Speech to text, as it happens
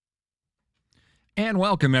And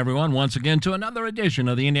welcome, everyone, once again to another edition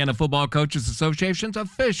of the Indiana Football Coaches Association's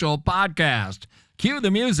official podcast. Cue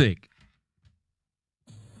the music.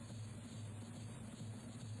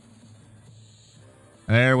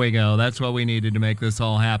 There we go. That's what we needed to make this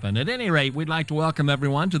all happen. At any rate, we'd like to welcome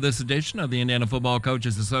everyone to this edition of the Indiana Football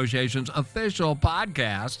Coaches Association's official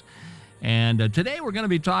podcast. And today we're going to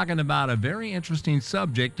be talking about a very interesting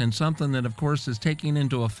subject and something that, of course, is taking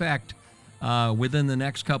into effect within the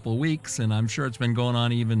next couple of weeks, and I'm sure it's been going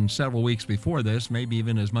on even several weeks before this, maybe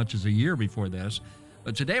even as much as a year before this.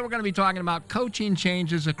 But today we're going to be talking about coaching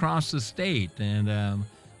changes across the state, and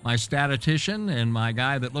my statistician and my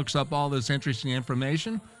guy that looks up all this interesting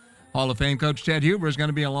information, Hall of Fame coach Ted Huber, is going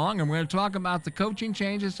to be along, and we're going to talk about the coaching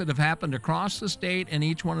changes that have happened across the state in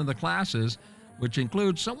each one of the classes, which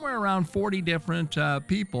includes somewhere around 40 different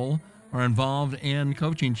people are involved in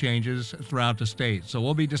coaching changes throughout the state. So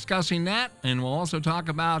we'll be discussing that, and we'll also talk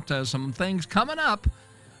about some things coming up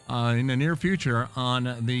in the near future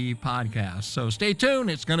on the podcast. So stay tuned.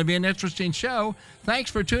 It's going to be an interesting show.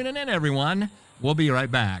 Thanks for tuning in, everyone. We'll be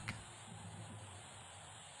right back.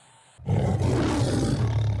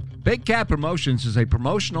 Big Cat Promotions is a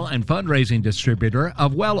promotional and fundraising distributor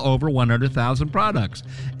of well over 100,000 products.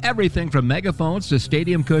 Everything from megaphones to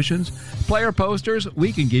stadium cushions, player posters,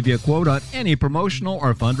 we can give you a quote on any promotional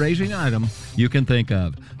or fundraising item you can think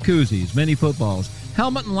of. Koozies, mini footballs,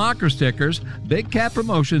 helmet and locker stickers, Big Cat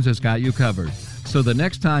Promotions has got you covered. So the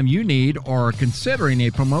next time you need or are considering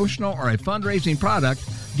a promotional or a fundraising product,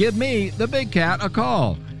 give me, the Big Cat, a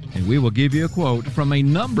call, and we will give you a quote from a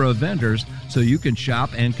number of vendors so you can shop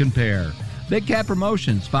and compare. Big Cat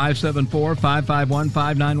Promotions,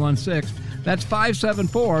 574-551-5916. That's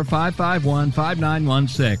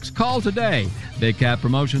 574-551-5916. Call today. Big Cat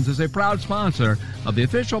Promotions is a proud sponsor of the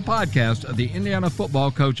official podcast of the Indiana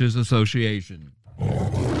Football Coaches Association.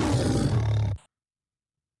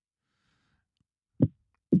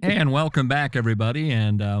 And welcome back, everybody.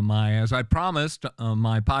 And as I promised,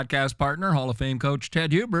 my podcast partner, Hall of Fame coach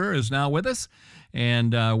Ted Huber, is now with us.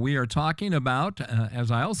 And we are talking about, as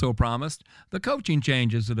I also promised, the coaching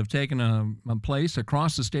changes that have taken place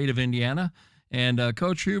across the state of Indiana. And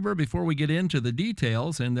Coach Huber, before we get into the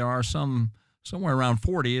details, and there are somewhere around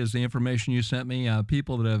 40 is the information you sent me,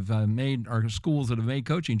 people that have made, or schools that have made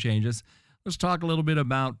coaching changes. Let's talk a little bit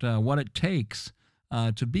about what it takes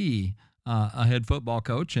to be a head football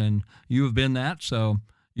coach, and you have been that, so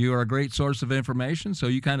you are a great source of information, so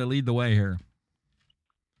you kind of lead the way here.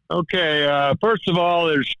 Okay, first of all,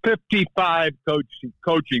 there's 55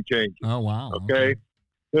 coaching changes. Oh, wow. Okay,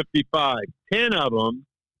 55. 10 of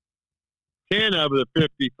the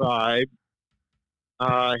 55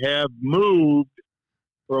 have moved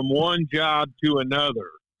from one job to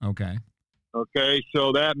another. Okay. Okay,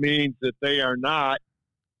 so that means that they are not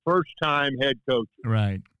first-time head coaches.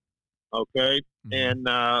 Right. Okay, and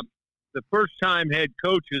the first-time head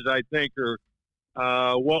coaches, I think, are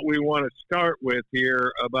what we want to start with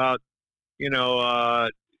here about, you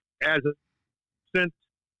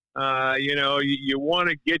want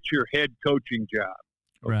to get your head coaching job,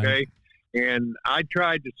 okay? Right. And I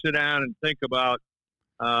tried to sit down and think about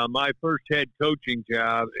my first head coaching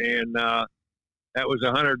job, and that was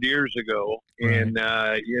 100 years ago. Right. And,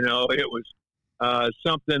 it was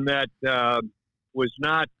something that was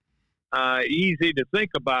not easy to think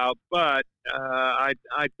about, but I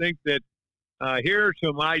think that here are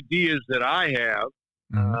some ideas that I have,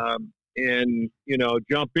 and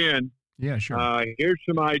jump in. Yeah, sure. Here's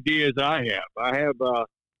some ideas I have. I have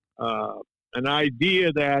an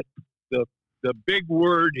idea that the big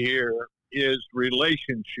word here is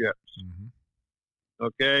relationships.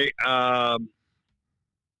 Okay,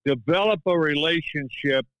 develop a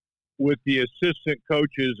relationship with the assistant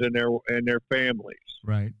coaches and their families.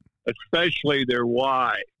 Right. Especially their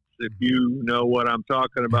wives, if you know what I'm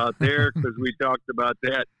talking about there, because we talked about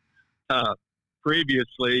that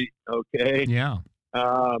previously, okay? Yeah.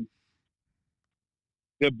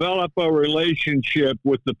 Develop a relationship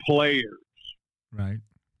with the players. Right.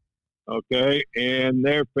 Okay, and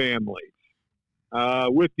their families,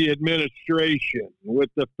 with the administration,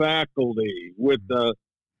 with the faculty, with the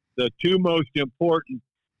two most important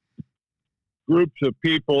groups of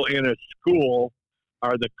people in a school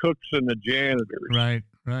are the cooks and the janitors. Right.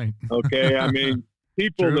 Okay, I mean,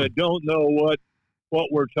 people True. that don't know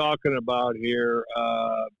what we're talking about here,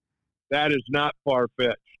 that is not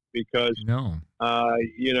far-fetched, because, No.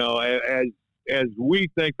 As we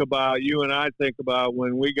think about, you and I think about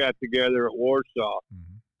when we got together at Warsaw,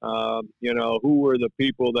 who were the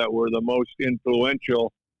people that were the most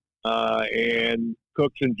influential, and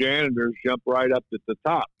cooks and janitors jump right up at the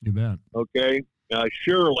top. You bet. Okay.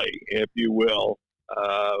 Shirley, if you will,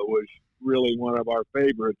 was really one of our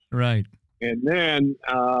favorites. Right. And then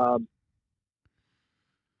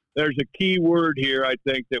there's a key word here, I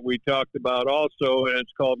think, that we talked about also, and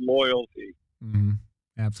it's called loyalty. Mm-hmm.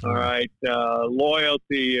 Absolutely. All right.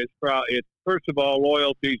 Loyalty is first of all,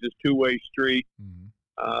 loyalty is a two-way street. Mm-hmm.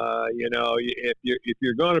 If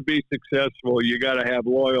you're going to be successful, you got to have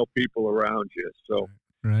loyal people around you. So,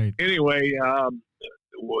 right. Anyway,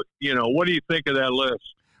 what do you think of that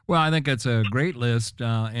list? Well, I think it's a great list,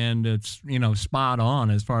 and it's spot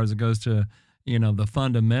on as far as it goes to the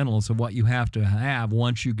fundamentals of what you have to have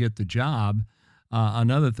once you get the job.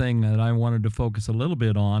 Another thing that I wanted to focus a little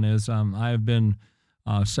bit on is I've been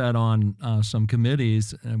set on some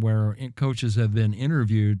committees where coaches have been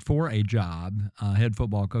interviewed for a job, head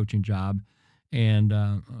football coaching job, and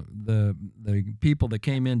the people that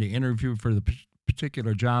came in to interview for the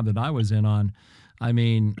particular job that I was in on, I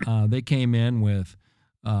mean, they came in with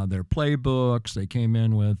their playbooks, they came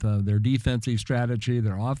in with their defensive strategy,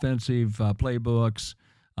 their offensive playbooks,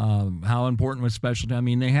 how important was special teams. I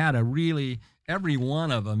mean, they had every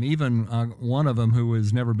one of them, even one of them who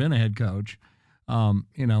has never been a head coach,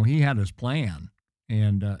 he had his plan,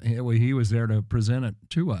 and he was there to present it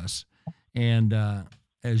to us. And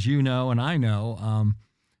as you know, and I know,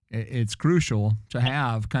 it's crucial to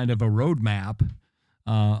have kind of a roadmap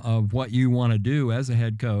of what you want to do as a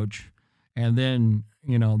head coach. And then,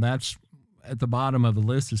 that's at the bottom of the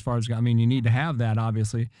list as far as, you need to have that,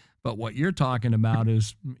 obviously. But what you're talking about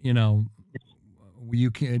is, it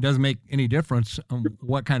doesn't make any difference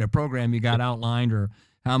what kind of program you got outlined or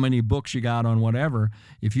how many books you got on whatever.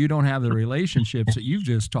 If you don't have the relationships that you've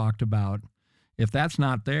just talked about, if that's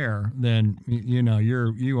not there, then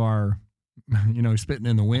you are spitting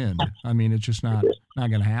in the wind. I mean, it's just not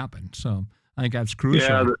going to happen. So I think that's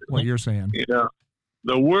crucial. What you're saying.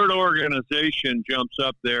 The word organization jumps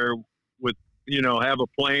up there with have a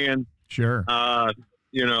plan. Sure.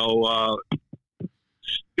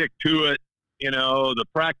 Stick to it. The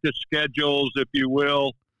practice schedules, if you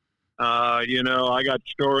will. I got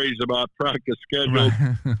stories about practice schedules,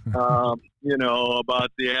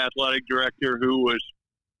 about the athletic director who was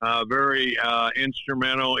very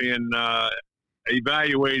instrumental in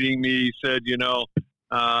evaluating me. He said,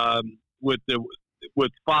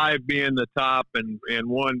 with 5 being the top and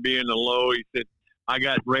 1 being the low, he said, I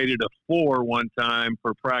got rated a 4 one time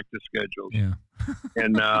for practice schedules. Yeah.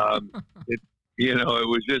 And, it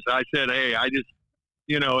was just, I said, hey,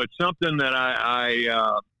 it's something that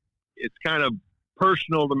it's kind of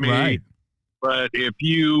personal to me, right. But if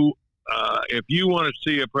you want to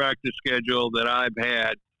see a practice schedule that I've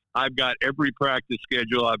had, I've got every practice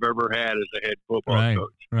schedule I've ever had as a head football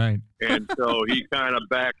coach. Right. And so he kind of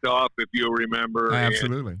backed off, if you'll remember.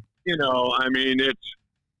 Absolutely. And,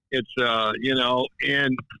 it's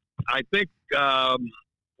and I think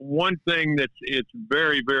one thing it's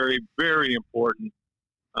very, very, very important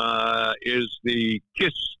is the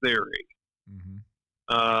KISS theory.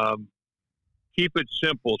 Mm-hmm. Keep it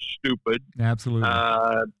simple, stupid. Absolutely.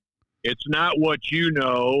 It's not what you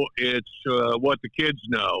know, it's what the kids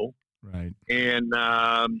know. Right. And,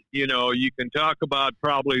 you can talk about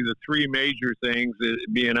probably the 3 major things,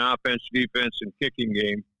 being offense, defense, and kicking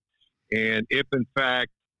game. And if, in fact,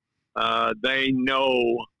 they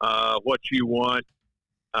know what you want,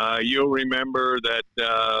 you'll remember that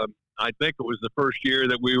I think it was the first year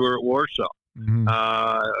that we were at Warsaw. Mm-hmm.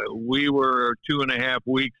 We were 2.5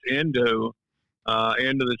 weeks into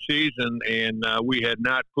the season, and we had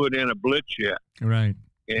not put in a blitz yet. Right.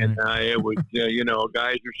 And it was,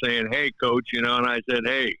 guys are saying, hey, coach, and I said,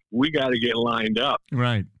 hey, we got to get lined up.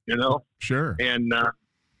 Right. Sure. And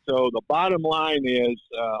So the bottom line is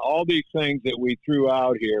all these things that we threw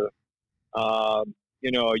out here,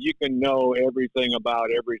 you can know everything about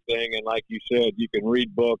everything. And like you said, you can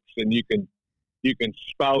read books and you can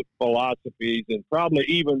spout philosophies, and probably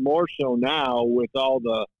even more so now with all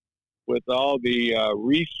the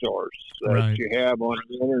resource that you have on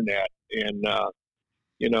the internet, and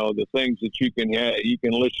the things that you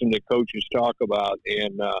can listen to coaches talk about,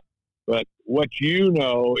 and but what you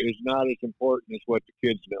know is not as important as what the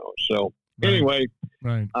kids know. So anyway,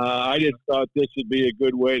 I just thought this would be a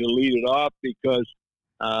good way to lead it off, because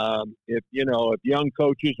if young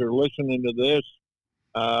coaches are listening to this,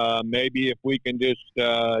 maybe if we can just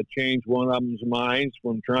change one of them's minds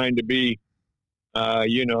from trying to be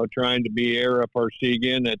Ara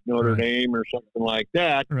Parsegian at Notre Dame or something like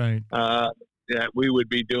that, that we would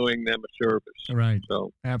be doing them a service. Right.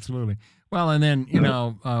 So absolutely. Well, and then,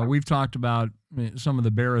 we've talked about some of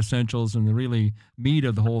the bare essentials and the really meat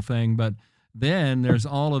of the whole thing, but then there's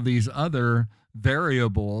all of these other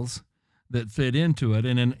variables that fit into it.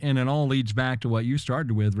 And it all leads back to what you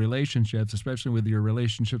started with, relationships, especially with your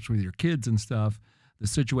relationships with your kids and stuff, the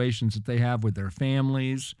situations that they have with their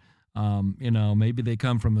families. Maybe they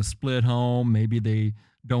come from a split home. Maybe they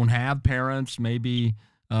don't have parents. Maybe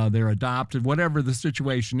they're adopted, whatever the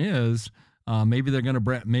situation is. Maybe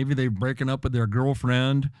they're breaking up with their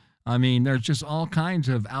girlfriend. I mean, there's just all kinds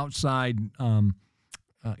of outside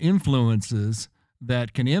influences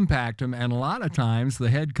that can impact them. And a lot of times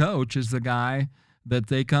the head coach is the guy that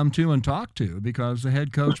they come to and talk to, because the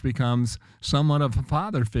head coach becomes somewhat of a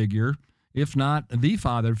father figure, if not the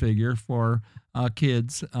father figure for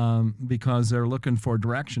kids, because they're looking for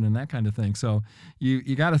direction and that kind of thing. So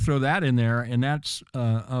you got to throw that in there, and that's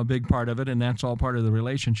a big part of it, and that's all part of the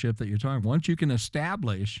relationship that you're talking. Once you can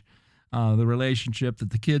establish the relationship,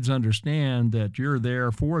 that the kids understand that you're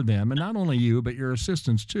there for them, and not only you, but your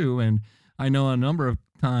assistants too. And I know a number of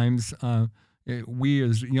times we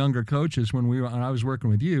as younger coaches, when I was working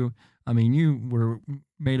with you, I mean, you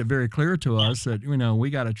made it very clear to us that, we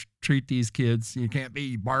got to treat these kids. You can't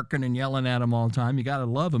be barking and yelling at them all the time. You got to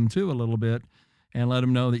love them too a little bit, and let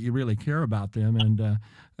them know that you really care about them. And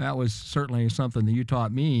that was certainly something that you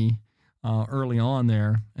taught me early on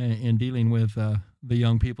there in dealing with the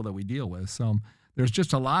young people that we deal with. So there's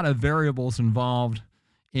just a lot of variables involved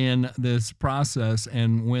in this process.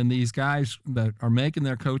 And when these guys that are making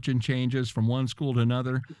their coaching changes from one school to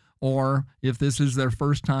another, or if this is their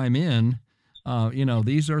first time in,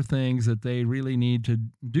 these are things that they really need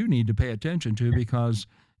to pay attention to, because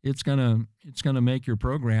it's gonna make your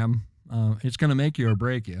program. It's gonna make you or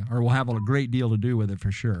break you, or will have a great deal to do with it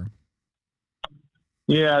for sure.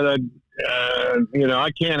 Yeah,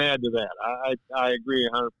 I can't add to that. I agree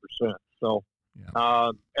 100%. So,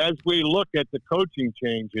 as we look at the coaching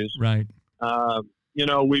changes, right?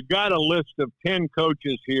 We've got a list of 10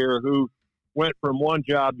 coaches here who went from one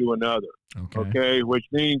job to another. Okay, which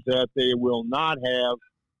means that they will not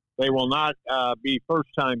be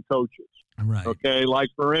first-time coaches. Right. Okay, like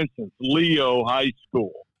for instance, Leo High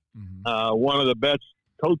School, one of the best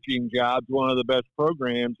coaching jobs, one of the best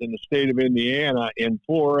programs in the state of Indiana in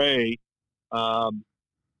 4A.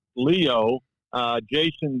 Leo,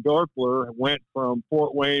 Jason Dorfler went from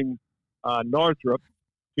Fort Wayne, Northrop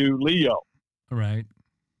to Leo. Right.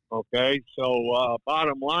 Okay, so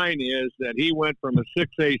bottom line is that he went from a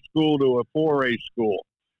 6A school to a 4A school.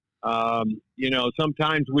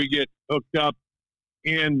 Sometimes we get hooked up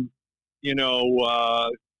in,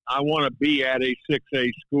 I want to be at a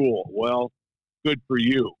 6A school. Well, good for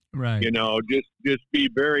you. Right. Just be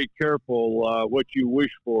very careful what you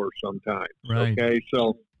wish for sometimes. Right. Okay,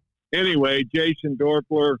 so anyway, Jason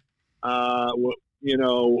Dorfler,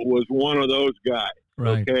 was one of those guys.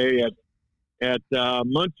 Right. Okay, at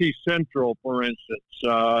Muncie Central, for instance,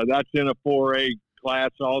 that's in a 4A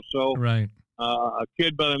class also. Right. A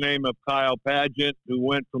kid by the name of Kyle Pageant, who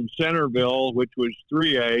went from Centerville, which was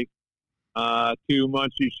 3A, to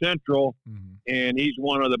Muncie Central, and he's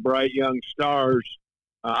one of the bright young stars,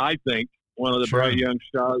 I think, one of the bright young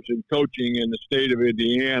stars in coaching in the state of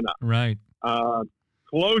Indiana. Right.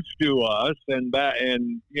 Close to us and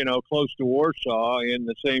close to Warsaw in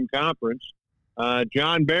the same conference,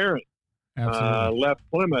 John Barron. Left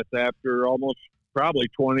Plymouth after almost probably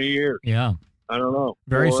 20 years. Yeah. I don't know.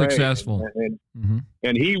 Very successful.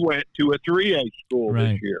 And he went to a 3A school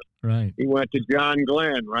this year. Right. He went to John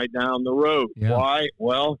Glenn right down the road. Yeah. Why?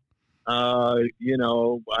 Well, I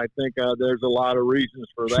think there's a lot of reasons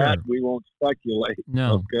for that. We won't speculate.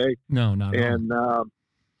 No. Okay? No, not at all. And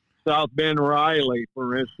South Bend Riley,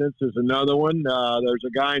 for instance, is another one. There's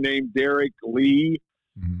a guy named Derek Lee,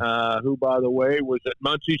 who, by the way, was at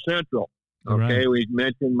Muncie Central. Okay, we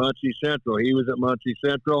mentioned Muncie Central. He was at Muncie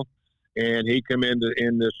Central, and he came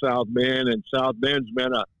into South Bend, and South Bend's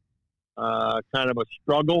been a kind of a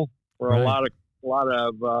struggle for a lot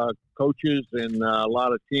of coaches and a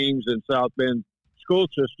lot of teams in South Bend school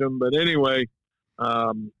system. But anyway,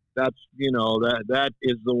 that's that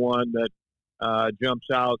is the one that jumps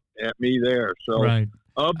out at me there. So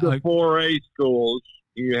of the 4A schools,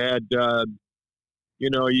 you had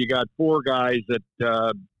you got 4 guys that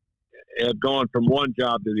have gone from one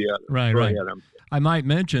job to the other. Right. I might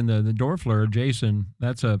mention the Dorfler, Jason.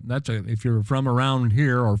 That's a if you're from around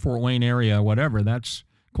here or Fort Wayne area, whatever, that's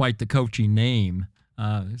quite the coaching name.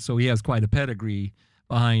 So he has quite a pedigree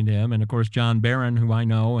behind him. And of course, John Barron, who I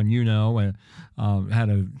know and had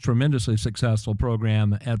a tremendously successful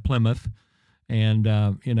program at Plymouth. And,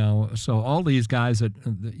 so all these guys that,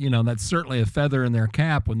 that's certainly a feather in their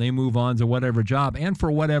cap when they move on to whatever job and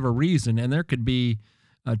for whatever reason. And there could be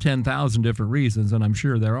 10,000 different reasons, and I'm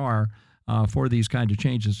sure there are. for these kind of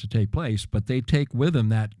changes to take place. But they take with them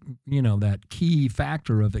that, that key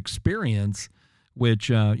factor of experience, which,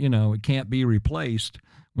 it can't be replaced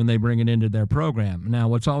when they bring it into their program. Now,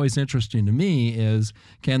 what's always interesting to me is,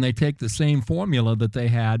 can they take the same formula that they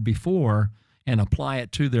had before and apply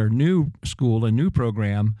it to their new school and new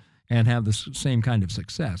program and have the same kind of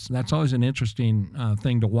success? And that's always an interesting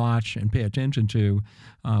thing to watch and pay attention to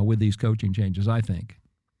with these coaching changes, I think.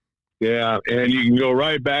 Yeah, and you can go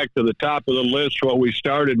right back to the top of the list, what we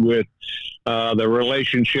started with, the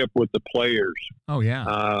relationship with the players. Oh,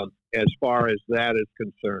 yeah. As far as that is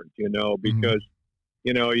concerned, because,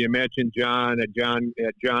 you mentioned John at John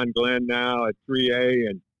Glenn now at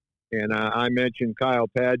 3A, and I mentioned Kyle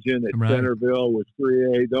Padgett at Centerville with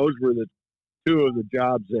 3A. Those were the two of the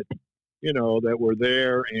jobs that, that were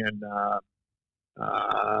there. And,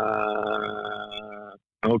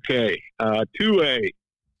 2A.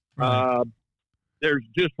 Right. There's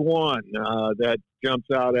just one that jumps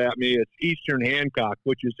out at me. It's Eastern Hancock,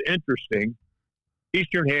 which is interesting.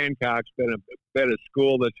 Eastern Hancock's been a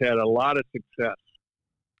school that's had a lot of success.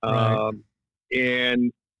 Right.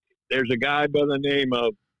 And there's a guy by the name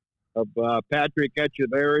of Patrick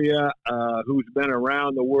Echeverria, who's been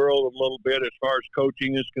around the world a little bit as far as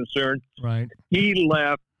coaching is concerned. Right. He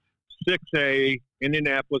left 6A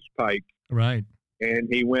Indianapolis Pike. Right. And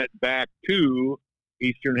he went back to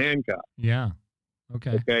Eastern Hancock. Yeah.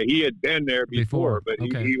 Okay. Okay. He had been there before. But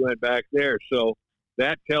he went back there. So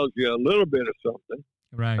that tells you a little bit of something.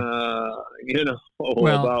 Right. About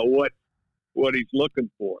what he's looking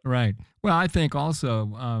for. Right. Well, I think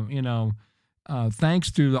also,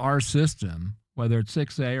 thanks to our system, whether it's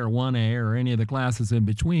 6A or 1A or any of the classes in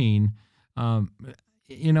between, the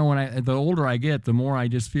older I get, the more I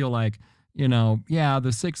just feel like, the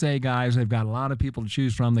 6A guys, they've got a lot of people to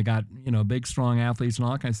choose from. They got, big, strong athletes and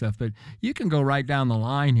all that kind of stuff. But you can go right down the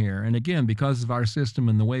line here. And again, because of our system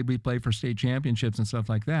and the way we play for state championships and stuff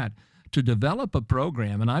like that, to develop a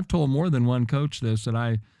program, and I've told more than one coach this, that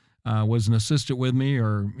I was an assistant with me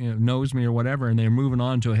or knows me or whatever, and they're moving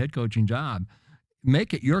on to a head coaching job.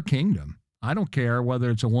 Make it your kingdom. I don't care whether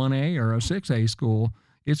it's a 1A or a 6A school.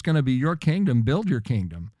 It's going to be your kingdom. Build your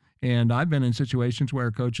kingdom. And I've been in situations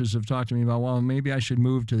where coaches have talked to me about, well, maybe I should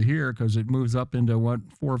move to here because it moves up into 4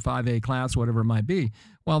 or 5A class, whatever it might be.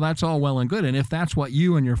 Well, that's all well and good. And if that's what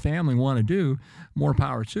you and your family want to do, more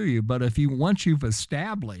power to you. But once you've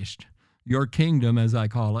established your kingdom, as I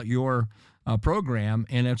call it, your program,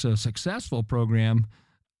 and it's a successful program,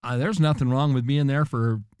 there's nothing wrong with being there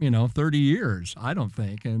for 30 years, I don't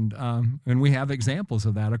think, and we have examples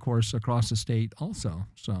of that, of course, across the state also.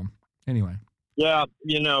 So anyway, yeah,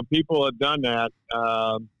 people have done that.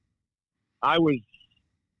 I was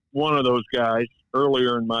one of those guys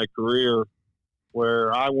earlier in my career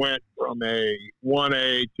where I went from a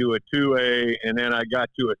 1A to a 2A, and then I got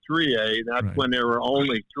to a 3A. That's right. when there were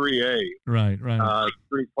only 3A, right,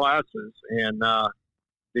 3 classes, and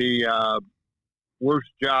the worst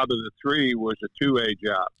job of the 3 was a 2A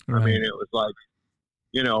job. Right. I mean, it was like,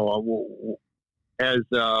 as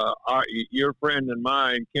your friend and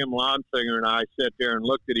mine, Kim Lonsinger, and I sat there and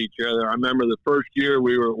looked at each other. I remember the first year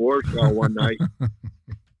we were at Warsaw one night,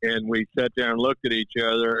 and we sat there and looked at each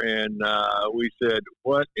other, and we said,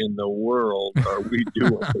 what in the world are we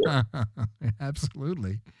doing here?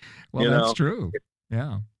 Absolutely. Well, that's true.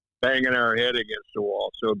 Yeah. Banging our head against the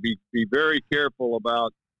wall. So be very careful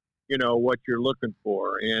about, what you're looking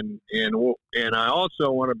for. And I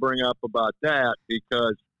also want to bring up about that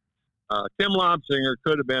because Tim Lonsinger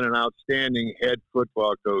could have been an outstanding head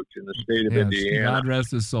football coach in the state of Indiana. God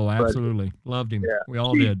rest his soul. Absolutely. Loved him. Yeah, we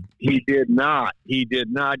all did. He did not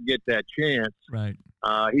get that chance. Right.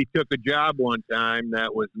 He took a job one time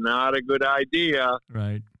that was not a good idea.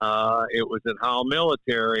 Right. It was at Howell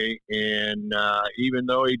Military, and even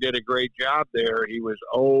though he did a great job there, he was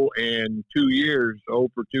 0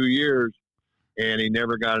 for 2 years, and he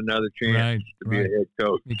never got another chance to be a head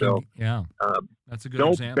coach. That's a good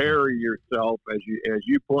don't example. Bury yourself, as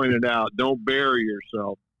you pointed out. Don't bury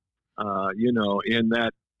yourself, in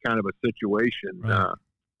that kind of a situation. Right.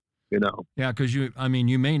 Yeah, because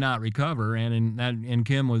you may not recover, and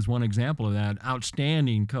Kim was one example of that.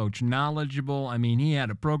 Outstanding coach, knowledgeable. I mean, he had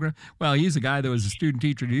a program. Well, he's a guy that was a student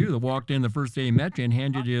teacher to you that walked in the first day he met you and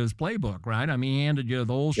handed you his playbook, right? I mean, he handed you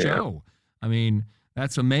the whole show. I mean,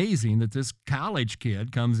 that's amazing that this college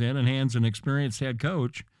kid comes in and hands an experienced head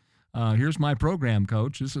coach. Here's my program,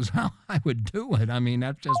 coach. This is how I would do it. I mean,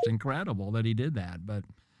 that's just incredible that he did that. But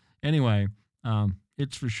anyway,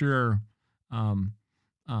 it's for sure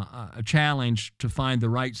a challenge to find the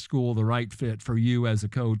right school, the right fit for you as a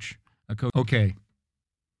coach. Okay.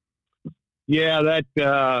 Yeah,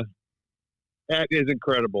 that that is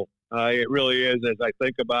incredible. It really is, as I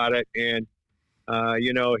think about it. And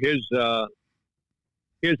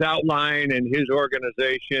his outline and his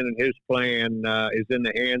organization and his plan is in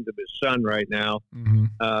the hands of his son right now.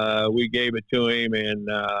 Mm-hmm. We gave it to him, and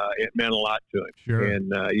it meant a lot to him. Sure.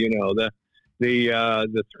 And the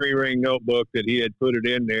 3-ring notebook that he had put it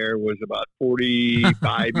in there was about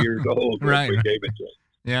 45 years old when we gave it to him.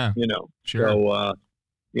 Yeah. Sure. So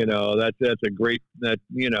that's a great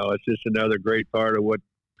it's just another great part of what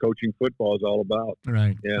coaching football is all about.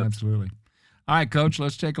 Right. Yeah. Absolutely. All right, Coach,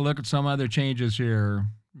 let's take a look at some other changes here.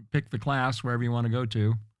 Pick the class wherever you want to go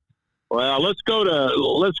to. Well, let's go to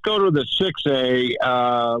the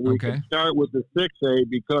 6A. We can start with the 6A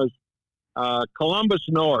because Columbus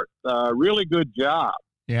North, really good job.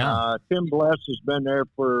 Yeah. Tim Bless has been there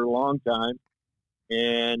for a long time,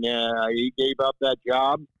 and he gave up that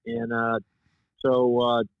job. And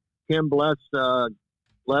so Tim Bless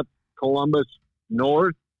left Columbus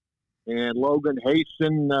North, and Logan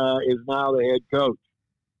Haston is now the head coach.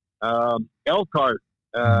 Elkhart,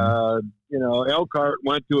 Elkhart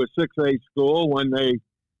went to a 6A school when they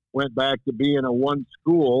went back to being a one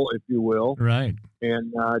school, if you will. Right.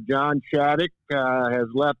 And John Shattuck has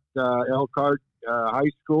left Elkhart High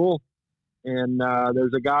School. And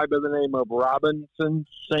there's a guy by the name of Robinson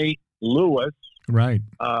St. Louis, right,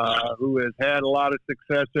 who has had a lot of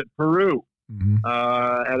success at Peru. Mm-hmm.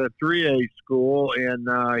 At a 3A school, and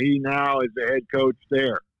he now is the head coach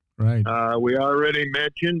there. Right. We already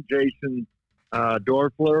mentioned Jason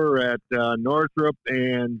Dorfler at Northrop,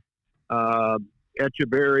 and Pat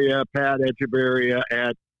Echeverria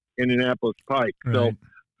at Indianapolis Pike. Right. So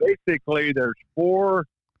basically there's 4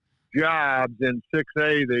 jobs in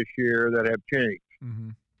 6A this year that have changed. Mm-hmm.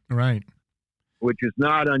 Right. Which is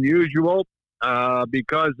not unusual.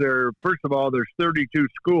 Because there's 32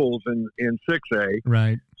 schools in 6A.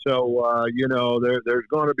 Right. So, there's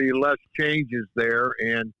going to be less changes there.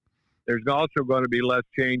 And there's also going to be less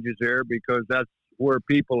changes there because that's where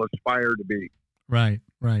people aspire to be. Right.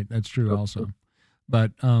 Right. That's true also.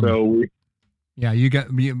 But, you got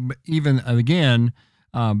even again,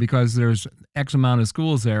 because there's X amount of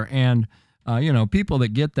schools there and, people that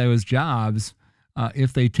get those jobs,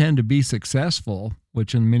 if they tend to be successful,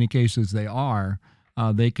 which in many cases they are,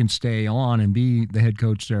 they can stay on and be the head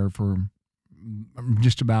coach there for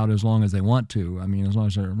just about as long as they want to. I mean, as long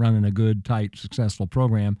as they're running a good, tight, successful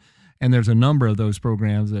program. And there's a number of those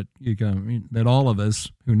programs that that all of us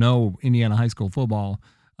who know Indiana high school football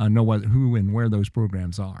know who and where those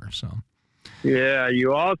programs are. So, yeah,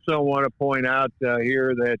 you also want to point out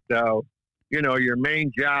here that your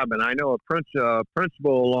main job, and I know a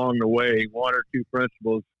principal along the way, 1 or 2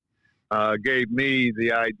 principals gave me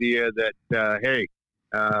the idea that, hey,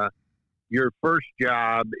 your first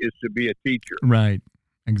job is to be a teacher. Right.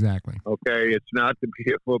 Exactly. Okay. It's not to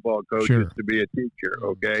be a football coach. Sure. It's to be a teacher.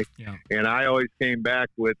 Okay. Yeah. And I always came back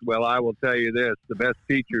with, well, I will tell you this, the best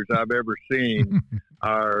teachers I've ever seen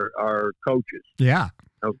are coaches. Yeah.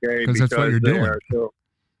 Okay. Because that's what you're doing. So,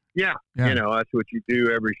 yeah. That's what you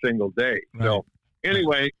do every single day. Right. So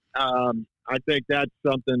anyway, I think that's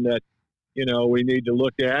something that, we need to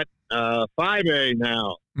look at. 5A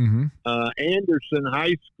now. Mm-hmm. Anderson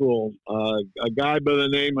High School, a guy by the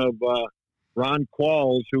name of Ron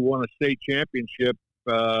Qualls, who won a state championship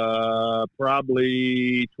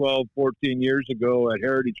probably 12, 14 years ago at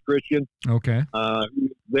Heritage Christian. Okay.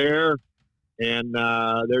 There. And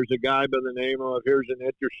there's a guy by the name of, here's an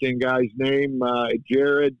interesting guy's name,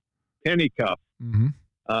 Jared Pennycuff. Mm-hmm.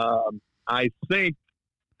 I think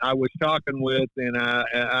I was talking with, and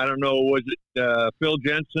I don't know, was it Phil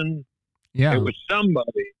Jensen? Yeah. It was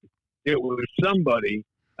somebody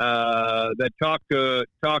that talked to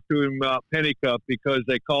him about Pennycuff because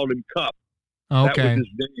they called him Cup. Okay. That was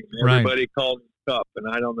his name. Everybody called him Cup, and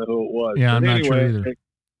I don't know who it was. Yeah, but I'm not anyway, sure either.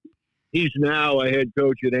 He's now a head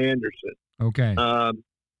coach at Anderson. Okay.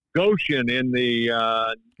 Goshen in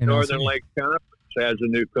the Northern Lakes Conference has a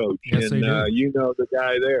new coach, yes, and the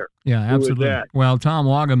guy there. Yeah, who absolutely. Is that? Well, Tom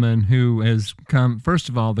Wagaman, who has come, first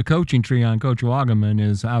of all, the coaching tree on Coach Wagaman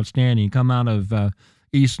is outstanding. Come out of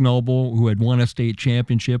East Noble, who had won a state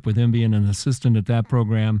championship with him being an assistant at that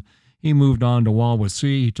program. He moved on to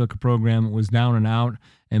Wawasee. He took a program that was down and out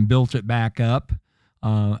and built it back up,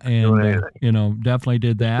 definitely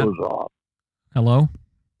did that. Hello?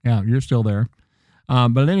 Yeah, you're still there.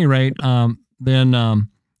 But at any rate, then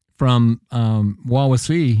from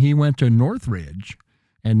Wawasee, he went to Northridge.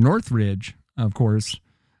 And Northridge, of course,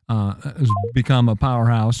 has become a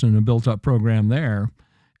powerhouse and a built-up program there.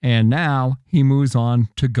 And now he moves on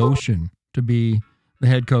to Goshen to be the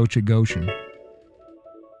head coach at Goshen.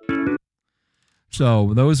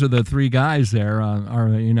 So those are the three guys there.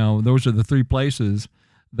 Those are the three places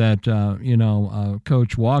that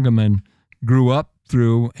Coach Wagaman grew up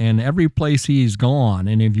through, and every place he's gone.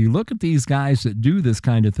 And if you look at these guys that do this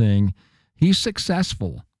kind of thing, he's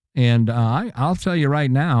successful. And I'll tell you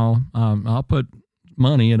right now, I'll put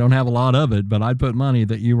money. I don't have a lot of it, but I'd put money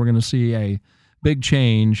that you were going to see a big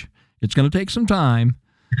change. It's going to take some time.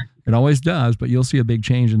 It always does, but you'll see a big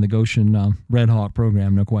change in the Goshen Red Hawk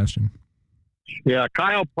program, no question. Yeah,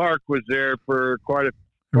 Kyle Park was there for quite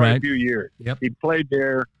a few years. Yep. He played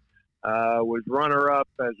there, was runner-up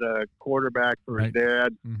as a quarterback for his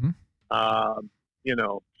dad. Mm-hmm.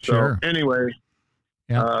 So anyway.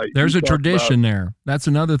 Yeah. There's a tradition there. That's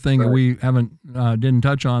another thing that we didn't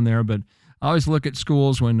touch on there, but I always look at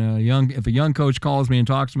schools when if a young coach calls me and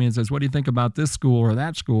talks to me and says, what do you think about this school or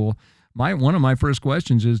that school? One of my first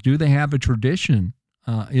questions is, do they have a tradition?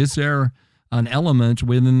 Is there an element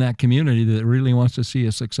within that community that really wants to see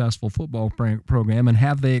a successful football program, and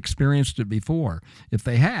have they experienced it before? If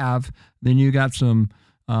they have, then you got some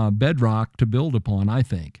bedrock to build upon, I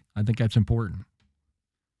think. I think that's important.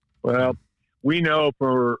 Well, we know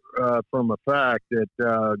from a fact that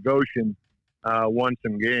Goshen won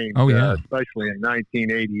some games, especially in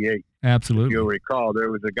 1988. Absolutely. If you'll recall,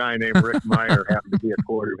 there was a guy named Rick Meyer happened to be a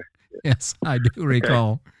quarterback. Yes, I do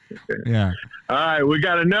recall. Okay. Yeah. All right, we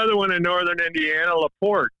got another one in northern Indiana,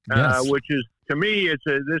 LaPorte, which is, to me, this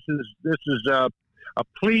is a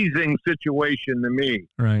pleasing situation to me.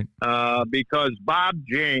 Right. Because Bob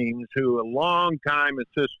James, who a long-time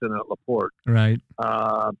assistant at LaPorte, right,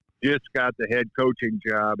 just got the head coaching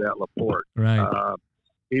job at LaPorte. Right.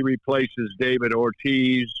 He replaces David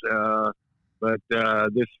Ortiz, but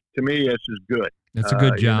this, to me, this is good. That's a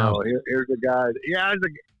good job. Here's a guy. Yeah,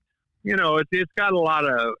 it's got a lot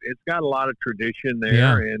of tradition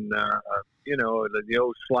there, and the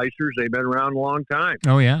old Slicers, they've been around a long time.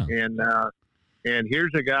 Oh yeah. And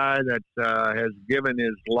here's a guy that has given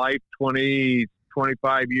his life 20,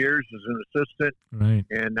 25 years as an assistant, right?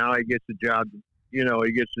 And now he gets the job. He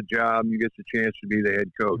gets the job and he gets the chance to be the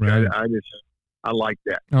head coach. Right. I like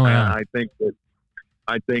that. Oh yeah. I think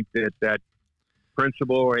that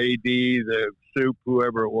principal or AD, the soup,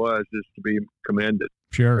 whoever it was, is to be commended.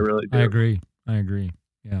 Sure. I really do. I agree.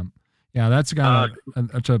 Yeah. Yeah, that's got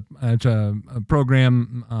it's a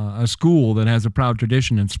program, a school that has a proud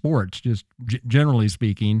tradition in sports, just generally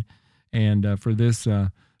speaking, and for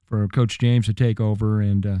Coach James to take over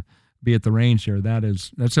and be at the reins here,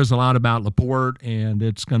 that says a lot about LaPorte, and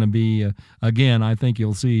it's going to be again. I think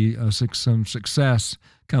you'll see some success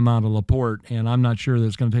come out of LaPorte, and I'm not sure that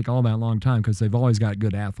it's going to take all that long time because they've always got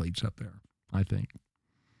good athletes up there, I think.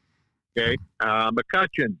 Okay,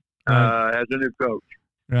 McCutcheon has a new coach.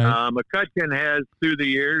 Right. McCutcheon has, through the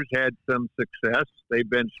years, had some success. They've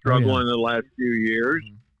been struggling the last few years.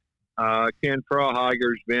 Ken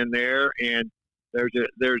Frohager's been there, and there's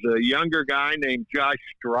a younger guy named Josh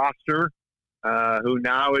Strasser, who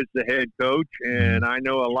now is the head coach, and I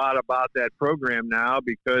know a lot about that program now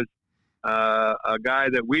because a guy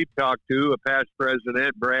that we've talked to, a past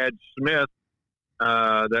president, Brad Smith,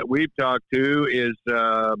 that we've talked to is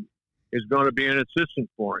going to be an assistant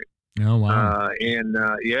for him. Oh wow!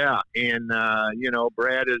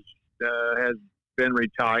 Brad has been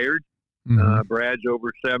retired. Mm-hmm. Brad's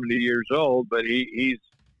over 70 years old, but he's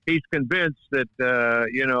convinced that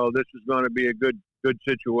this is going to be a good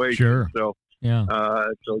situation. Sure. So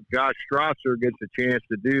so Josh Strasser gets a chance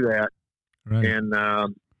to do that. Right. And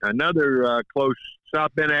another close,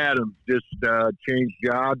 South Bend Adams just changed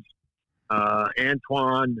jobs.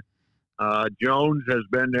 Antoine Jones has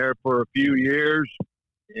been there for a few years.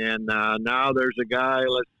 And now there's a guy,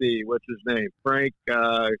 let's see, what's his name? Frank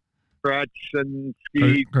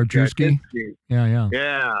Krasinski. Karczewski? Yeah.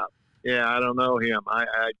 Yeah, I don't know him.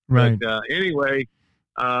 Right. But anyway,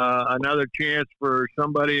 another chance for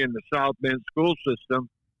somebody in the South Bend school system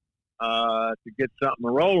to get something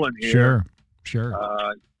rolling here. Sure.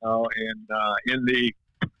 In the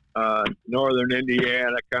Northern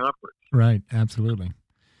Indiana Conference. Right, absolutely.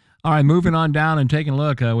 All right, moving on down and taking a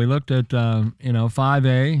look. We looked at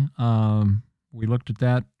 5A. We looked at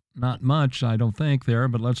that. Not much, I don't think, there,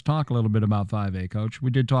 but let's talk a little bit about 5A, Coach.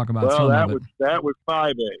 We did talk about some of it. That was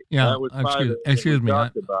 5A. Yeah, that was 5A excuse me.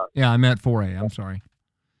 I meant 4A. I'm sorry.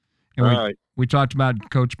 And we talked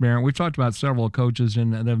about Coach Barrett. We've talked about several coaches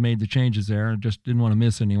that have made the changes there. Just didn't want to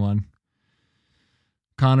miss anyone.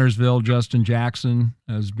 Connorsville, Justin Jackson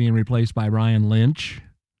is being replaced by Ryan Lynch.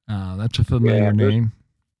 That's a familiar name.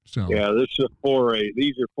 So this is a 4A.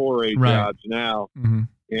 These are 4A jobs now. Mm-hmm.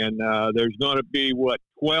 And there's going to be,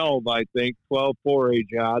 12 4A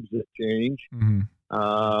jobs that change. Mm-hmm.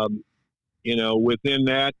 within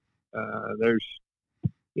that, there's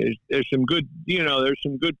some good, there's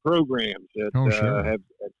some good programs that sure.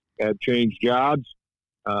 have changed jobs.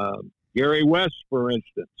 Gary West, for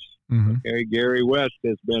instance. Mm-hmm. Okay, Gary West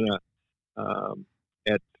has been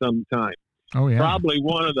at some time. Oh, yeah. Probably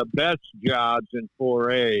one of the best jobs in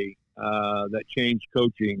 4A that changed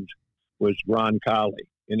coaching was Ron Colley,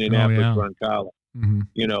 Indianapolis Ron Colley. Mm-hmm.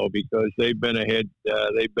 Because they've been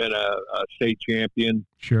they've been a state champion.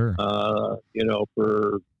 Sure.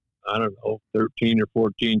 For, I don't know, 13 or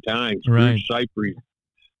 14 times. Right. Bruce Cypress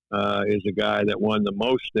is a guy that won the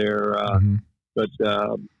most there. Mm-hmm. But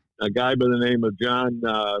a guy by the name of John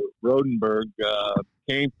Rodenberg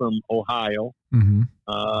came from Ohio. Mm-hmm.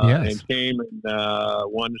 And came and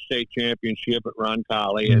won the state championship at Ron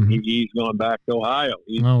Colley, and he's going back to Ohio.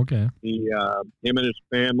 Him and his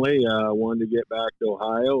family wanted to get back to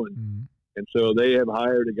Ohio, and so they have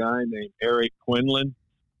hired a guy named Eric Quinlan,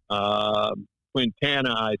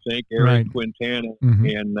 Quintana, I think, Quintana,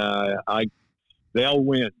 and they'll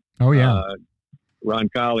win. Oh yeah, Ron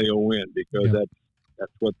Colley will win because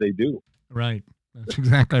that's what they do. Right, that's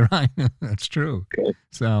exactly right. That's true. Okay.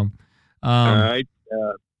 So, all right.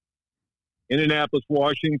 Indianapolis,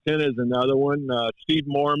 Washington is another one. Steve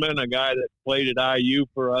Mormon, a guy that played at IU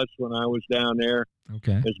for us when I was down there,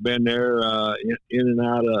 has been there in and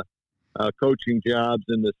out of coaching jobs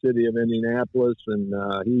in the city of Indianapolis, and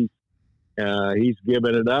he's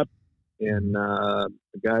given it up. And a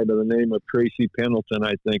guy by the name of Tracy Pendleton,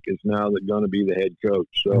 I think, is now going to be the head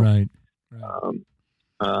coach. So, right.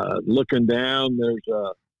 Looking down, there's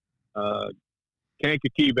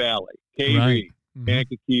Kankakee Valley, KV. Right.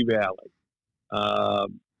 Kankakee Valley.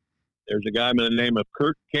 There's a guy by the name of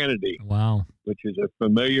Kurt Kennedy. Wow. Which is a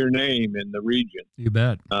familiar name in the region. You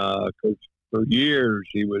bet. Because for years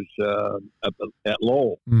he was up at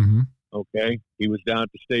Lowell. Mm-hmm. Okay. He was down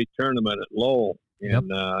at the state tournament at Lowell.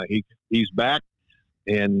 And he's back,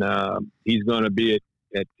 and he's going to be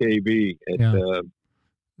at KV.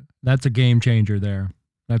 That's a game changer there.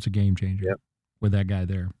 That's a game changer with that guy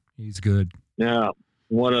there. He's good. Now,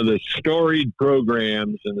 one of the storied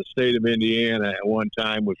programs in the state of Indiana at one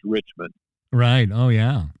time was Richmond. Right. Oh,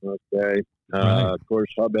 yeah. Okay. Of course,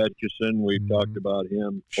 Hub Etchison, we've talked about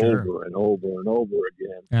him over and over and over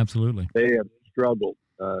again. Absolutely. They have struggled.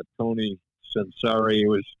 Tony Sansari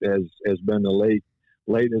has been the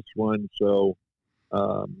latest one. So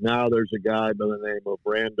now there's a guy by the name of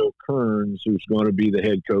Brando Kearns who's going to be the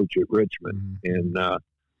head coach at Richmond. And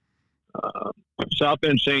South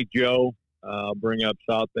Bend St. Joe, I'll bring up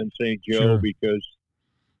South Bend St. Joe because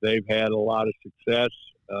they've had a lot of success.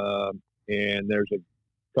 And there's a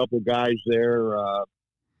couple guys there.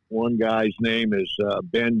 One guy's name is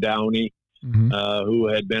Ben Downey, who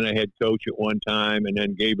had been a head coach at one time and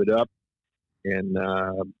then gave it up. And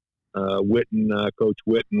Coach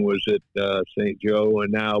Witten was at St. Joe,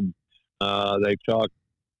 and now they've talked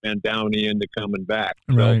Ben Downey into coming back.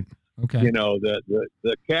 Right. Okay.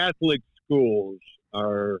 The Catholic schools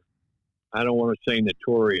are, I don't want to say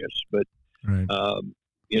notorious, but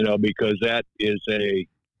because that is a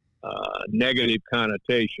negative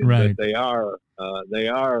connotation. Right. But they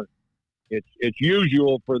are. It's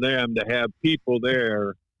usual for them to have people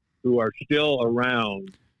there who are still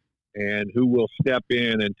around and who will step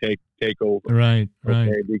in and take over. Right.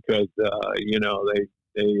 Okay, because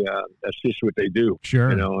they that's just what they do. Sure.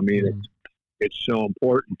 It's so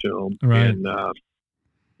important to them. Right.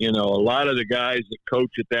 And a lot of the guys that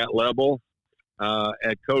coach at that level,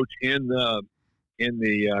 coach in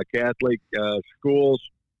the Catholic schools,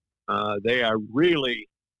 they are really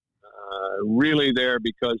there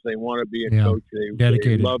because they want to be a coach.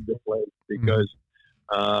 They love the place because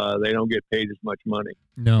they don't get paid as much money.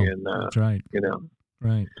 No, that's right.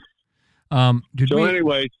 Right.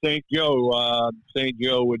 Anyway, St.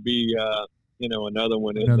 Joe would be another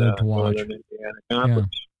one in the Northern Indiana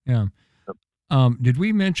Conference. Yeah. Did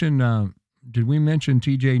we mention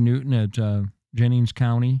T.J. Newton at Jennings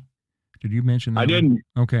County? Did you mention that? I didn't.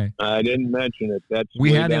 Okay. I didn't mention it. That's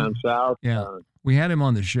we had down him, south. Yeah. We had him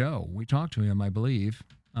on the show. We talked to him, I believe,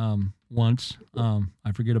 once.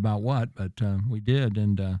 I forget about what, but we did.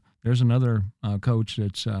 And there's another coach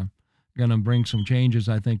that's going to bring some changes,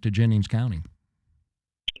 I think, to Jennings County.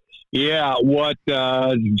 Yeah. What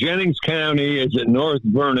Jennings County is in North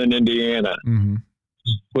Vernon, Indiana,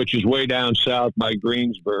 which is way down south by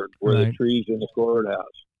Greensburg, where the trees in the courthouse.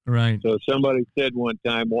 Right. So somebody said one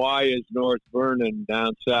time, why is North Vernon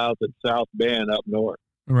down south and South Bend up north?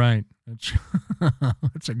 Right.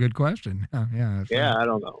 That's a good question. Yeah. I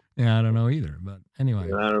don't know. Yeah, I don't know either. But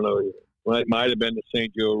anyway. I don't know either. Well, it might have been the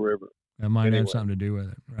St. Joe River. That might have something to do with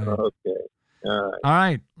it. Right. Okay. All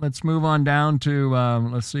right. Let's move on down to,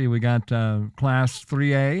 let's see, we got Class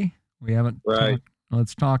 3A. We haven't Right. talked.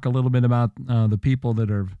 Let's talk a little bit about the people that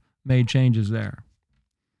have made changes there.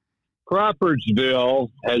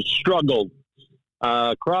 Crawfordsville has struggled.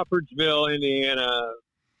 Crawfordsville, Indiana,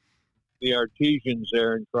 the Artesians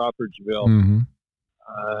there in Crawfordsville. Mm-hmm.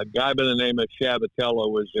 A guy by the name of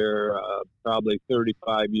Shabbatella was there probably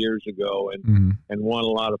 35 years ago and won a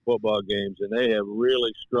lot of football games, and they have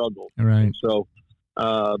really struggled. Right. And so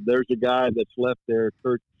there's a guy that's left there,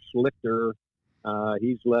 Kurt Schlichter.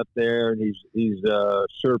 He's left there, and he's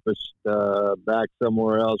surfaced back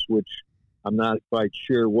somewhere else, which I'm not quite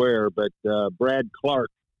sure where. But Brad Clark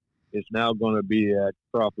is now going to be at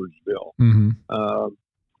Crawfordsville. Mm-hmm.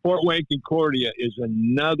 Fort Wayne Concordia is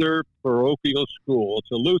another parochial school. It's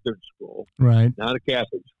a Lutheran school, right? Not a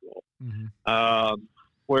Catholic school,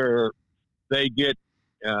 where they get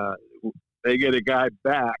a guy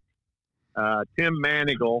back, Tim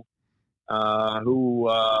Manigal, who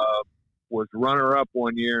was runner-up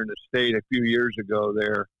one year in the state a few years ago.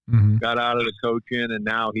 There, got out of the coaching, and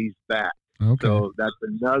now he's back. Okay. So that's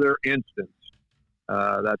another instance.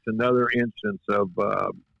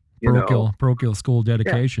 Of parochial school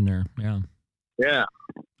dedication there. Yeah. Yeah.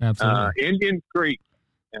 Absolutely. Indian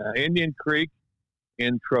Creek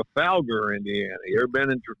in Trafalgar, Indiana. You ever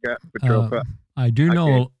been in Trafalgar? I do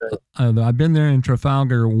know. I've been there in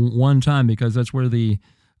Trafalgar one time because that's where the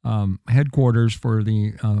headquarters for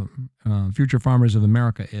the Future Farmers of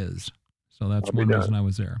America is. So that's one reason I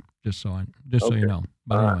was there. Just so you know.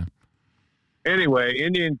 But anyway,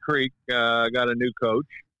 Indian Creek got a new coach,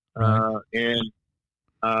 and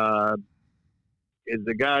is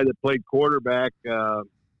the guy that played quarterback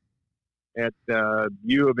at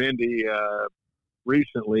U of Indy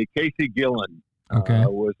recently. Casey Gillen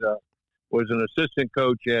was an assistant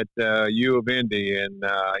coach at U of Indy, and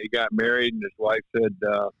he got married, and his wife said,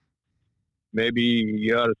 maybe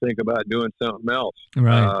you ought to think about doing something else.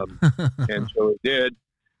 Right. And so he did,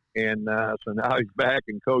 and so now he's back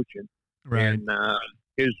and coaching. Right. And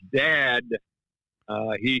his dad,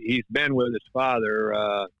 he's been with his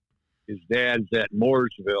father. His dad's at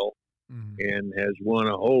Mooresville and has won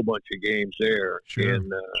a whole bunch of games there. Sure.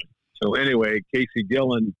 And so anyway, Casey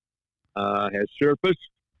Gillen has surfaced.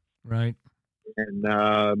 Right.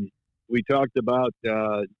 And we talked about,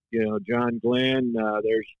 John Glenn.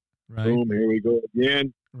 There's boom, here we go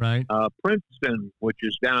again. Right. Princeton, which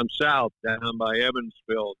is down south, down by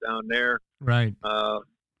Evansville, down there. Right.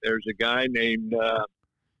 There's a guy named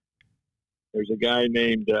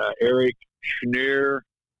Eric Schneer,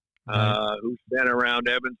 who's been around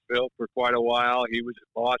Evansville for quite a while. He was at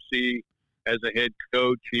Boise as a head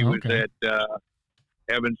coach. He was at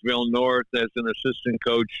Evansville North as an assistant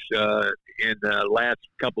coach in the last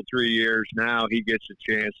 3 years. Now he gets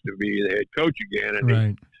a chance to be the head coach again,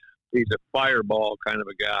 and he's a fireball kind of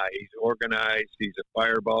a guy. He's organized. He's a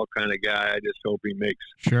fireball kind of guy. I just hope he makes.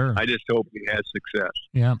 Sure. I just hope he has success.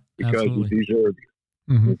 Yeah, because absolutely. he deserves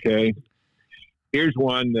it. Okay. Here's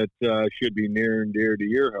one that should be near and dear to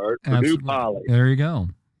your heart. Purdue Poly. There you go.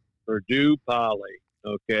 Purdue Poly.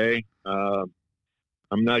 Okay.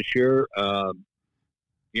 I'm not sure.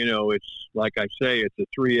 It's like I say, it's a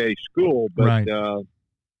 3A school, but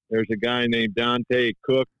there's a guy named Dante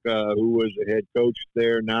Cook who was the head coach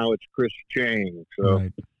there. Now it's Chris Chang. So,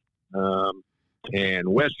 and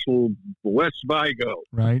West Vigo.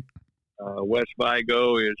 Right. West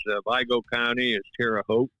Vigo is Vigo County is Terre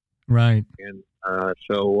Haute. Right. And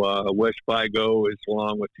so West Vigo is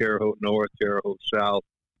along with Terre Haute North, Terre Haute South,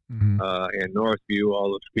 and Northview,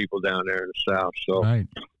 all those people down there in the south. So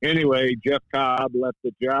anyway, Jeff Cobb left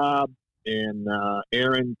the job, and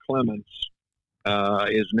Aaron Clements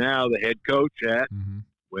is now the head coach at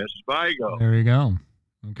West Vigo. There you go.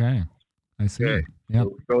 Okay. I see. Okay. Yep. So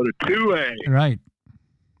we go to 2A. Right.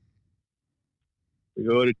 We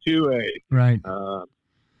go to 2A. Right.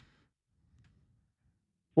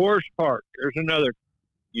 Forest Park. There's another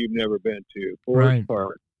you've never been to. Forest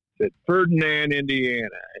Park. It's at Ferdinand, Indiana.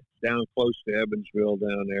 It's down close to Evansville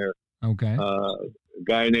down there. Okay. A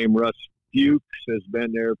guy named Russ Fuchs has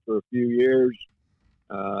been there for a few years.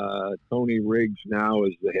 Tony Riggs now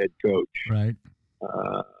is the head coach. Right.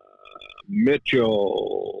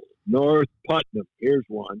 Mitchell, North Putnam. Here's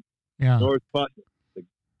one. Yeah. North Putnam.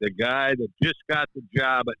 The guy that just got the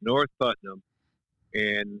job at North Putnam,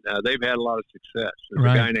 and they've had a lot of success.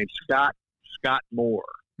 There's a guy named Scott Moore.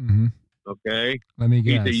 Okay? Let me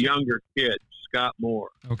guess. He's a younger kid, Scott Moore.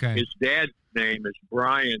 Okay. His dad's name is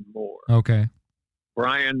Brian Moore. Okay.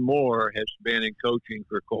 Brian Moore has been in coaching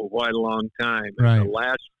for quite a long time. And the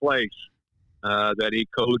last place that he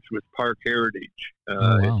coached with Park Heritage.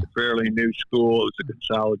 Wow. It's a fairly new school. It's a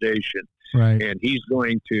consolidation. Right. And he's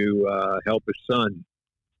going to help his son.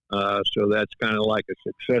 So that's kind of like a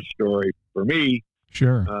success story for me.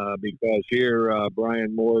 Sure. Because here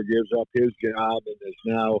Brian Moore gives up his job and is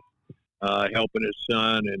now helping his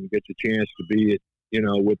son and gets a chance to be,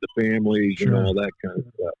 with the families Sure. and all that kind of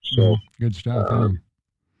stuff. So good stuff.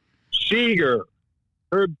 Seeger,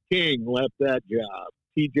 Herb King left that job.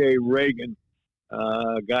 TJ Reagan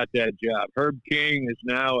got that job. Herb King is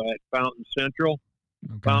now at Fountain Central.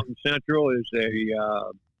 Okay. Fountain Central is a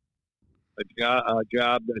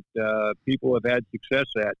job that people have had success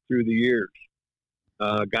at through the years.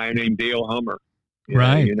 A guy named Dale Hummer.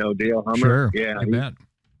 Right. You know Dale Hummer? Sure. Yeah. I bet.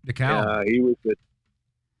 DeKalb. He was at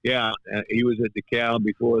DeKalb.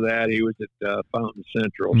 Before that, he was at Fountain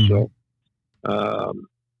Central. Mm-hmm. So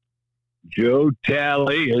Joe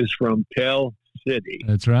Talley is from Tell City.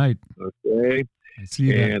 That's right. Okay. I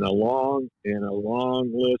see that. And a long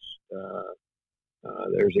list.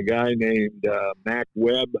 There's a guy named Mac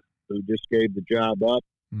Webb who just gave the job up.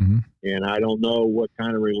 Mm-hmm. And I don't know what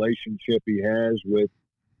kind of relationship he has with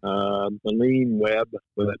Malene Webb,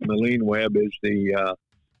 but Malene Webb is the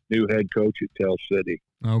new head coach at Tell City.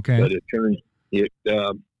 Okay. But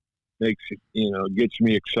makes it, gets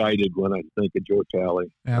me excited when I think of Joe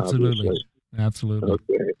Talley. Absolutely. Obviously. Absolutely.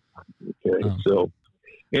 Okay. Oh. So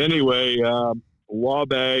anyway,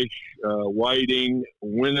 Wabash, Whiting,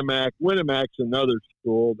 Winnemac. Winnemac's another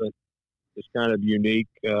school that is kind of unique.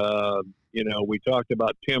 We talked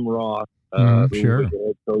about Tim Roth, who sure. was the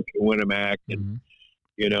head coach at Winnemac, and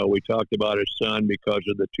we talked about his son because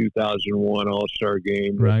of the 2001 All-Star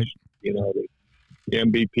game. Right. The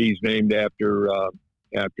MVP's named after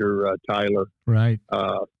Tyler. Right.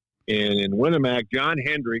 And in Winnemac, John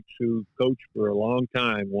Hendricks, who coached for a long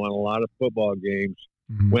time, won a lot of football games,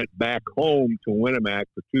 went back home to Winnemac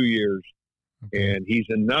for 2 years, and he's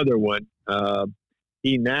another one.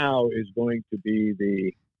 He now is going to be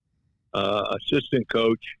the assistant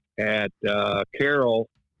coach at Carroll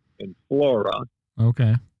in Flora.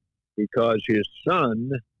 Okay. Because his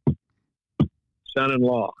son-in-law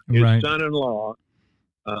is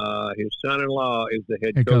the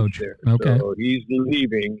head coach there. Okay. So he's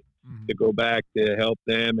leaving to go back to help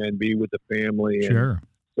them and be with the family. Sure.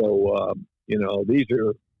 And so, these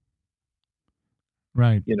are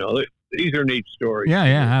right. These are neat stories. Yeah,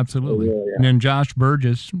 absolutely. Yeah. And then Josh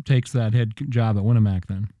Burgess takes that head job at Winnemac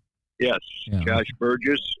then. Yes, yeah. Josh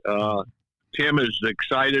Burgess. Tim is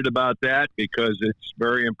excited about that because it's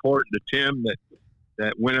very important to Tim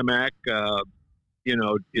that Winnemac,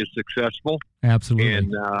 is successful. Absolutely.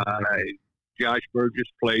 And Josh Burgess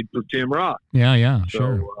played for Tim Roth. Yeah, so,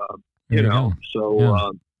 sure.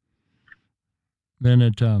 Then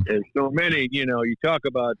there's so many. We talk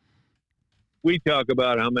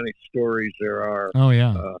about how many stories there are. Oh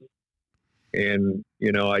yeah. And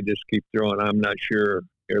I just keep throwing. I'm not sure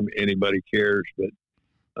anybody cares, but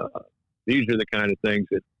these are the kind of things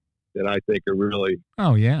that I think are really,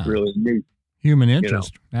 really neat. Human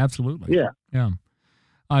interest. Absolutely. Yeah.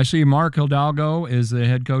 I see Mark Hidalgo is the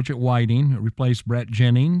head coach at Whiting, replaced Brett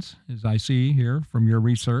Jennings, as I see here from your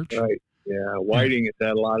research. Right. Yeah. Whiting has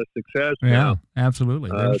had a lot of success. Yeah, absolutely.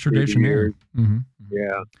 There's tradition here. Mm-hmm.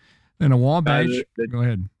 Yeah. Then a Wabash. Go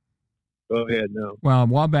ahead. Go ahead. No. Well,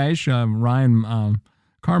 Wabash, Ryan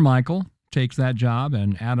Carmichael takes that job,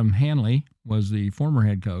 and Adam Hanley was the former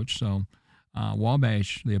head coach. So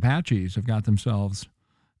Wabash, the Apaches, have got themselves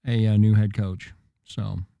a new head coach.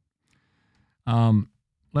 So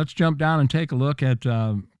let's jump down and take a look at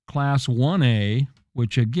Class 1A,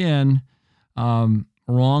 which again,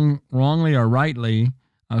 wrongly or rightly,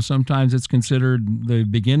 sometimes it's considered the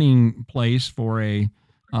beginning place for a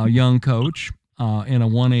young coach in a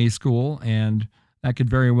 1A school, and that could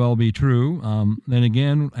very well be true. Then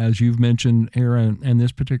again, as you've mentioned here in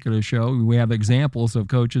this particular show, we have examples of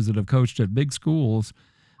coaches that have coached at big schools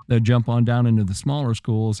that jump on down into the smaller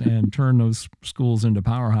schools and turn those schools into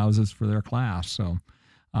powerhouses for their class. So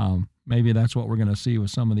maybe that's what we're going to see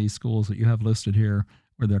with some of these schools that you have listed here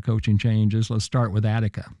where their coaching changes. Let's start with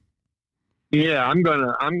Attica. Yeah, I'm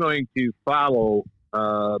going to follow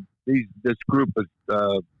this group of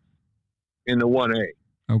in the 1A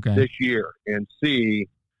this year and see.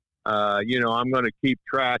 I'm going to keep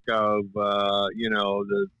track of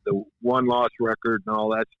the one-loss record and all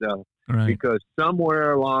that stuff, because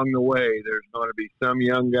somewhere along the way there's going to be some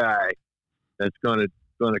young guy that's going to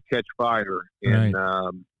catch fire, and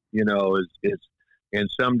and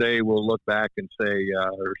someday we'll look back and say,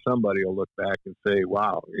 or somebody will look back and say,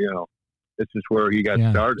 wow, this is where he got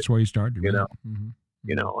started. That's where he started. You know. Mm-hmm.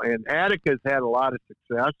 You know, and Attica's had a lot of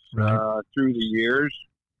success through the years.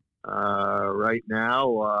 Right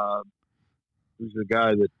now, who's the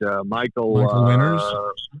guy that Michael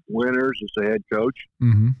Winters is the head coach.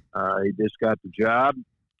 Mm-hmm. He just got the job.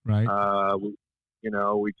 Right.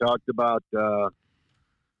 We talked about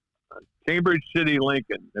Cambridge City,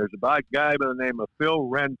 Lincoln. There's a guy by the name of Phil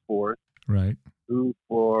Renforth, right, who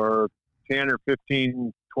for 10 or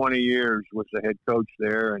 15, 20 years was the head coach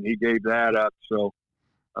there, and he gave that up. So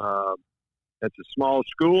that's a small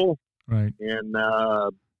school, right, and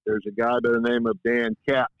there's a guy by the name of Dan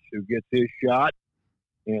Capps who gets his shot,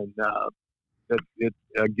 and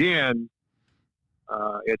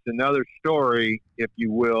it's another story, if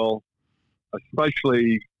you will,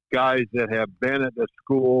 especially guys that have been at the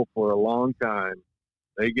school for a long time.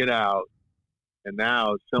 They get out, and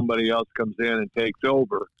now somebody else comes in and takes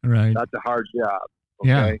over. Right. That's a hard job.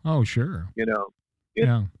 Okay? Yeah. Oh, sure. You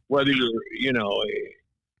know, whether you're,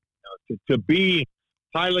 to be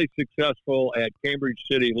highly successful at Cambridge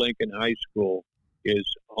City Lincoln High School is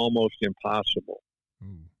almost impossible.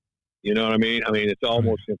 Ooh. You know what I mean? I mean, it's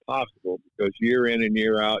almost impossible because year in and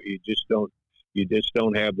year out, you just don't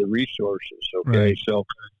have the resources. Okay. Right. So,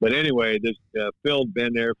 but anyway, this Phil's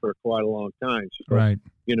been there for quite a long time. So, right.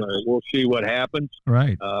 We'll see what happens.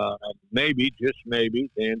 Right. Maybe, just maybe,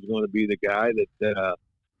 Dan's going to be the guy that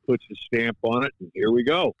puts a stamp on it, and here we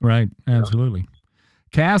go. Right. Absolutely.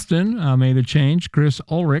 Caston made a change. Chris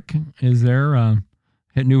Ulrich is their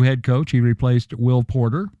new head coach. He replaced Will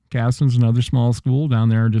Porter. Caston's another small school down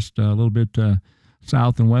there just a little bit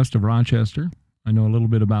south and west of Rochester. I know a little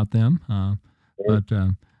bit about them. But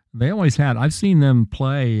they always had, I've seen them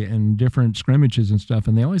play in different scrimmages and stuff,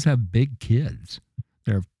 and they always have big kids.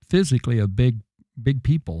 They're physically a big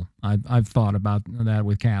people. I've thought about that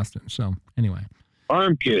with Caston. So anyway.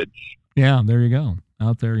 Farm kids. Yeah, there you go.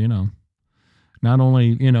 Out there, not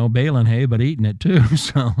only, baling hay, but eating it too.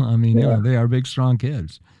 So, I mean, they are big, strong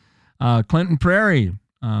kids. Clinton Prairie,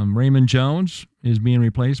 Raymond Jones is being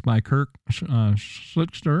replaced by Kirk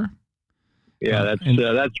Schlichter. Yeah,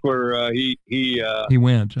 that's where he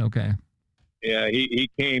went. Okay. Yeah, he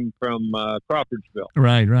came from Crawfordsville.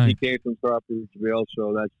 Right. He came from Crawfordsville,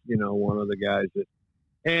 so that's one of the guys that.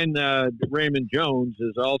 And Raymond Jones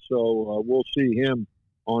is also. We'll see him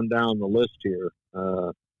on down the list here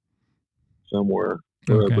somewhere,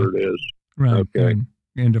 wherever it is. Right. Okay.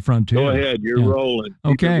 Into Frontier. Go ahead. You're rolling.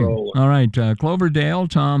 Okay. All right. Cloverdale,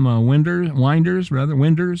 Tom Winders.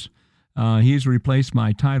 He's replaced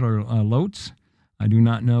by Tyler Lotes. I do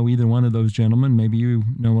not know either one of those gentlemen. Maybe you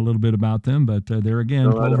know a little bit about them, but there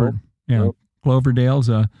again,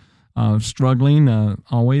 Cloverdale's struggling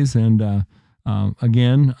always, and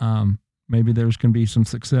again, maybe there's going to be some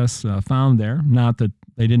success found there. Not that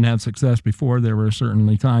they didn't have success before. There were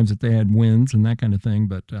certainly times that they had wins and that kind of thing,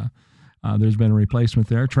 but there's been a replacement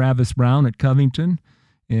there. Travis Brown at Covington.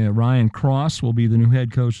 Ryan Cross will be the new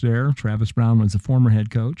head coach there. Travis Brown was the former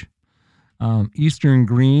head coach. Eastern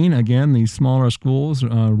Green, again, these smaller schools.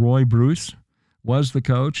 Roy Bruce was the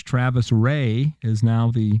coach. Travis Ray is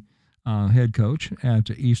now the head coach at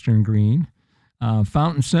Eastern Green.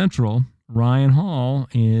 Fountain Central, Ryan Hall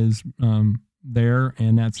is there,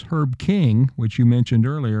 and that's Herb King, which you mentioned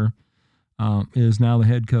earlier, is now the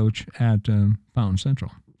head coach at Fountain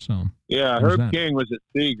Central. So Herb King was at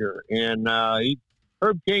Seeger, and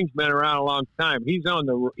Herb King's been around a long time. He's on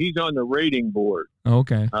the rating board.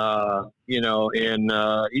 Okay. And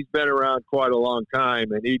he's been around quite a long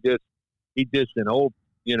time, and he just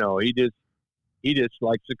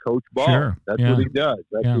likes to coach ball. Sure. That's what he does.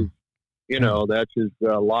 That's his, that's his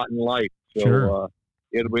lot in life. So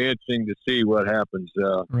it'll be interesting to see what happens.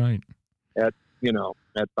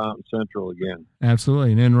 At Fountain Central again.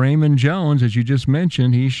 Absolutely. And then Raymond Jones, as you just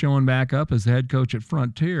mentioned, he's showing back up as the head coach at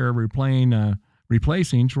Frontier,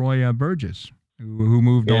 replacing Troy Burgess, who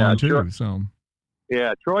moved on too.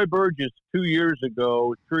 Troy Burgess 3 years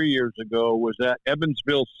ago was at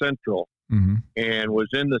Evansville Central and was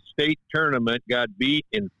in the state tournament, got beat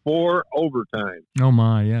in 4 overtimes. Oh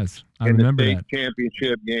my, yes. I remember that. In the state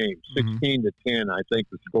championship game, 16-10, I think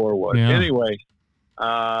the score was. Yeah. Anyway,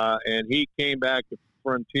 and he came back to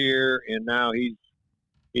Frontier, and now he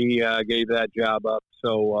gave that job up.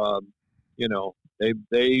 So, they've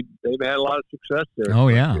had a lot of success there. Oh,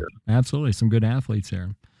 yeah, absolutely. Some good athletes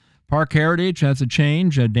there. Park Heritage, that's a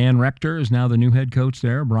change. Dan Rector is now the new head coach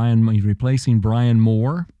there. He's replacing Brian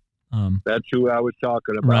Moore. That's who I was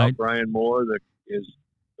talking about. Right. Brian Moore, that is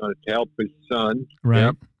going to help his son. Right,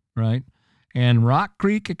 yep. Right. And Rock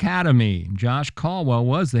Creek Academy, Josh Caldwell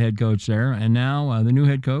was the head coach there, and now the new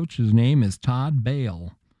head coach, his name is Todd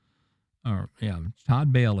Bale.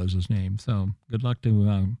 Todd Bale is his name. So good luck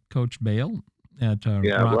to Coach Bale at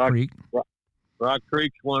Rock Creek. Rock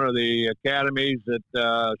Creek's one of the academies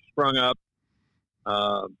that sprung up,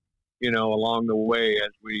 along the way as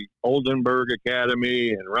Oldenburg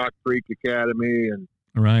Academy and Rock Creek Academy and,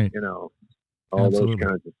 right. All Absolutely.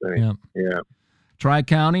 Those kinds of things. Yeah.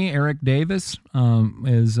 Tri-County, Eric Davis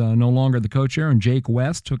is no longer the coach there, and Jake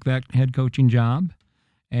West took that head coaching job.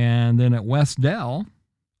 And then at West Dell,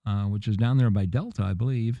 which is down there by Delta, I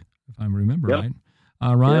believe, if I remember right,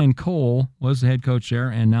 Ryan Cole was the head coach there,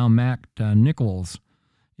 and now Matt Nichols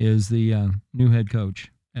is the new head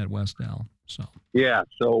coach at West Dell. So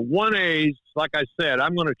 1As, like I said,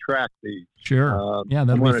 I'm going to track these. Sure. That'll be fun.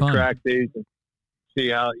 I'm going to track these and see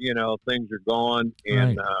how things are going.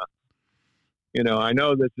 And I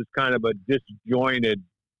know this is kind of a disjointed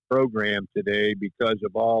program today because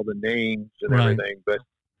of all the names and everything. But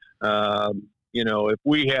if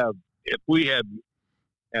we have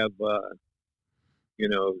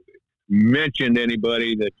mentioned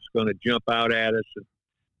anybody that's going to jump out at us,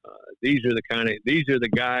 these are the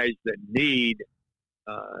guys that need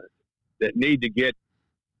to get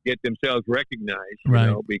themselves recognized,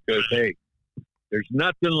 because hey, there's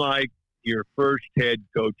nothing like your first head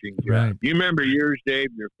coaching job. Right. Do you remember yours, Dave,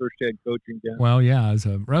 your first head coaching job? Well, yeah, as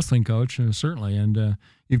a wrestling coach, certainly. And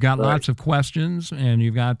you've got lots of questions, and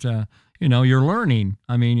you've got, you're learning.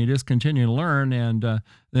 I mean, you just continue to learn, and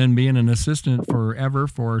then being an assistant forever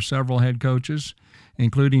for several head coaches,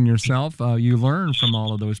 including yourself, you learn from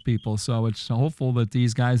all of those people. So it's hopeful that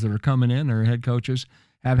these guys that are coming in, or head coaches,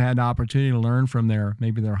 have had the opportunity to learn from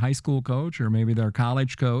maybe their high school coach, or maybe their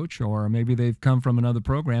college coach, or maybe they've come from another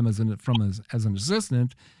program as an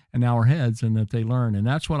assistant and now are heads, and that they learn. And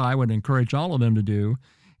that's what I would encourage all of them to do.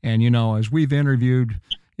 And, as we've interviewed,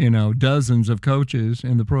 dozens of coaches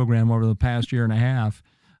in the program over the past year and a half,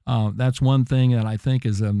 that's one thing that I think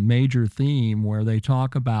is a major theme, where they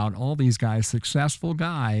talk about all these guys, successful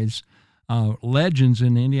guys, legends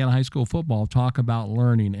in Indiana high school football, talk about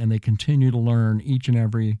learning, and they continue to learn each and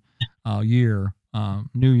every year,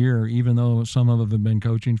 new year, even though some of them have been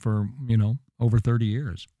coaching for, over 30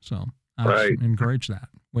 years. So I encourage that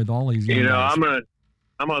with all these young guys.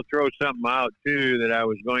 I'm gonna throw something out too that I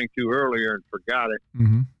was going to earlier and forgot it.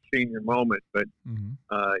 Senior moment, but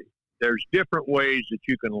there's different ways that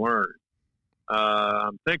you can learn.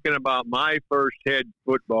 I'm thinking about my first head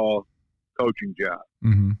football coaching job.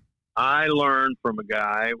 I learned from a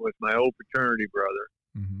guy with my old fraternity brother,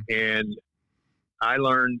 and I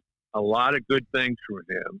learned a lot of good things from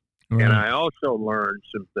him. And I also learned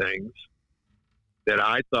some things that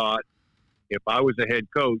I thought, if I was a head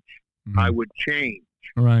coach, I would change.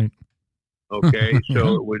 Right. Okay.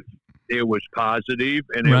 So it was positive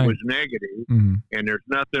and it was negative, and there's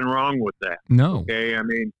nothing wrong with that. No. Okay. I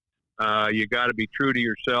mean, you got to be true to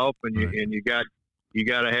yourself, and you got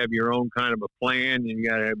to have your own kind of a plan, and you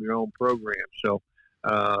got to have your own program. So,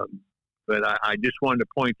 but I just wanted to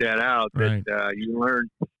point that out, that you learn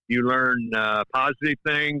positive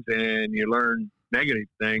things, and you learn negative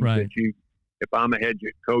things that if I'm a head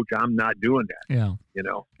coach, I'm not doing that. Yeah.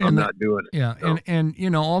 I'm not doing it. Yeah. So.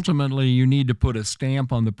 And ultimately you need to put a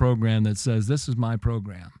stamp on the program that says, this is my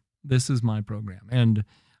program. This is my program. And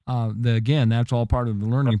again, that's all part of the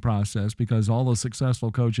learning process, because all the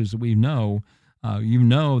successful coaches that we know,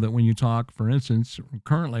 that when you talk, for instance,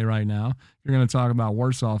 currently right now, you're going to talk about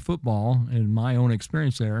Warsaw football. In my own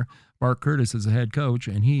experience there, Bart Curtis is a head coach,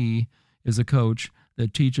 and he is a coach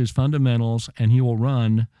that teaches fundamentals, and he will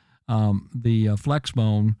run the flex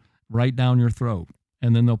bone right down your throat.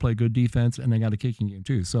 And then they'll play good defense, and they got a kicking game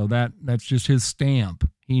too. So that's just his stamp.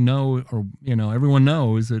 Everyone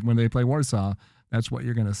knows that when they play Warsaw, that's what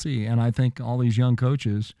you're going to see. And I think all these young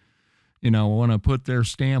coaches, want to put their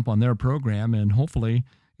stamp on their program, and hopefully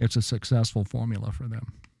it's a successful formula for them.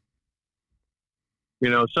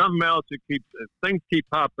 Something else that things keep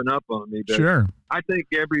popping up on me. But sure. I think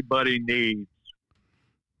everybody needs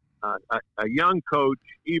a young coach,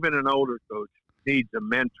 even an older coach, needs a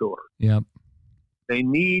mentor. Yep. They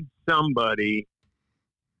need somebody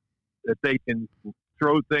that they can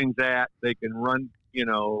throw things at. They can run,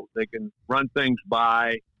 they can run things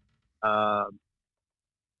by.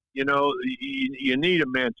 You need a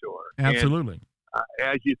mentor. Absolutely. And,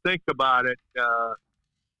 as you think about it,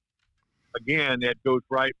 again, that goes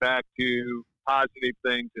right back to positive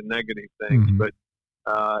things and negative things. But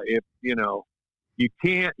if you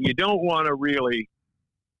don't want to really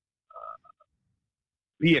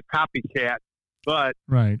be a copycat, but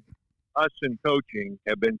us in coaching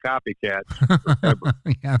have been copycats forever.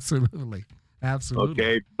 Absolutely.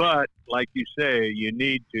 Okay, but like you say, you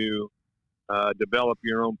need to develop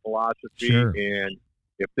your own philosophy. Sure. And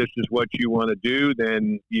if this is what you want to do,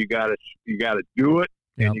 then you gotta do it,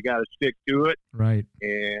 and you gotta stick to it. Right.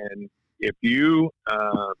 And if you,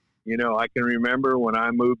 I can remember when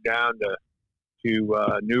I moved down to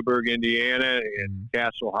Newburgh, Indiana, and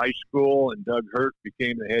Castle High School, and Doug Hurt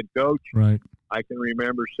became the head coach. Right. I can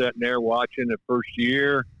remember sitting there watching the first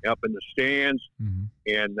year up in the stands,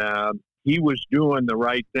 and he was doing the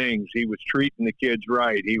right things. He was treating the kids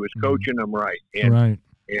right. He was coaching them right. And, right.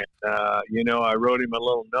 And I wrote him a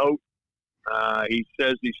little note. He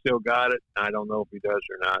says he still got it. I don't know if he does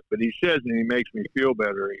or not, but he says, and he makes me feel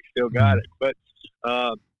better, he still got it. But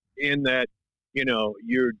in that,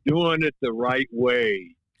 you're doing it the right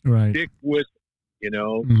way. Right. Stick with it.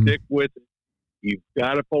 Stick with it. You've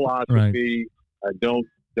got a philosophy. Right. Don't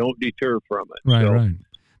deter from it. Right, right.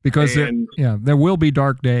 Because there will be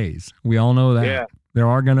dark days. We all know that. Yeah.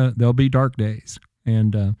 There'll be dark days.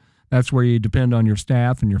 And that's where you depend on your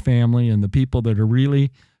staff and your family and the people that are really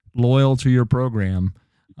loyal to your program.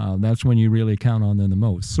 That's when you really count on them the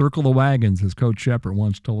most. Circle the wagons, as Coach Shepard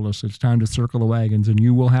once told us. It's time to circle the wagons, and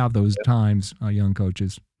you will have those times, young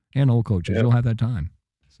coaches and old coaches. You'll have that time.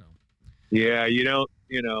 So. Yeah,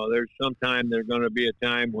 there's going to be a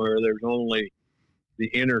time where there's only the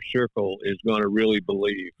inner circle is going to really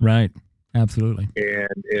believe. Right. Absolutely. And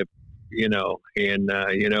if,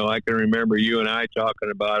 I can remember you and I talking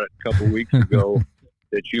about it a couple weeks ago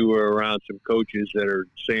that you were around some coaches that are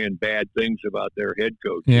saying bad things about their head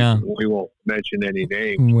coach. Yeah. We won't mention any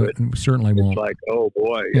names, but we certainly won't. It's like, oh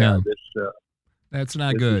boy, that's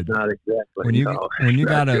not good. Not exactly.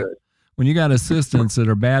 When you got assistants that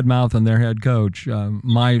are bad mouthing their head coach,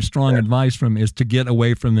 my strong advice is to get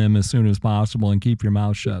away from them as soon as possible and keep your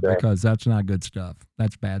mouth shut, because that's not good stuff.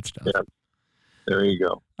 That's bad stuff. Yeah. There you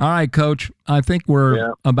go. All right, Coach. I think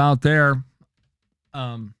we're about there.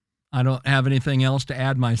 I don't have anything else to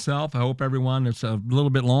add myself. I hope everyone, it's a little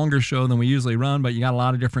bit longer show than we usually run, but you got a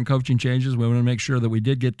lot of different coaching changes. We want to make sure that we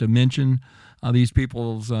did get to mention these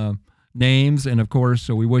people's names. And, of course,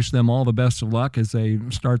 so we wish them all the best of luck as they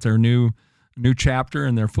start their new chapter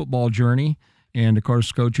in their football journey. And, of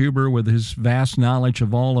course, Coach Huber, with his vast knowledge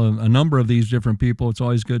of a number of these different people, it's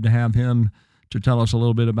always good to have him to tell us a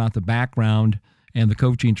little bit about the background and the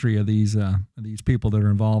coaching tree of these people that are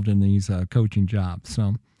involved in these coaching jobs.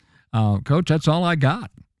 So, Coach, that's all I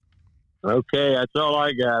got. Okay, that's all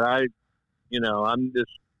I got. I'm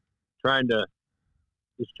just trying to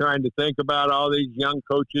think about all these young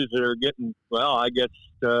coaches that are getting, I guess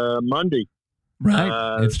Monday.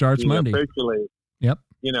 Right. It starts Monday. Officially. Yep.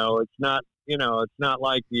 It's not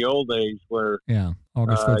like the old days where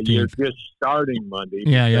August 15th. You're just starting Monday.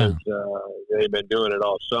 Yeah. They've been doing it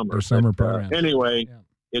all summer. Or summer program. Anyway,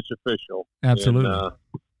 it's official. Absolutely. And,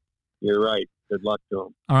 you're right. Good luck to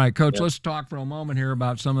them. All right, Coach, let's talk for a moment here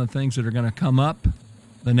about some of the things that are going to come up.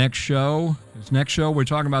 The next show. We're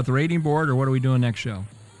talking about the rating board, or what are we doing next show?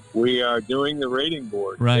 We are doing the rating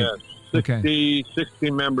board. Right. Yes.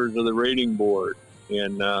 60 members of the rating board.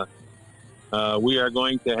 And we are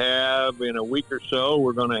going to have, in a week or so,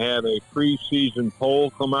 we're going to have a preseason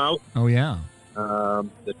poll come out. Oh, yeah.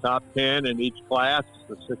 The top 10 in each class,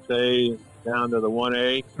 the 6A down to the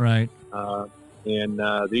 1A. Right. And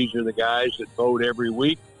these are the guys that vote every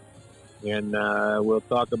week. And we'll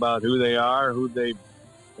talk about who they are,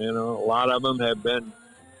 a lot of them have been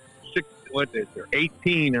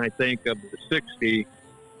 18, I think, of the 60.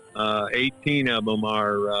 18 of them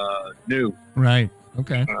are new. Right.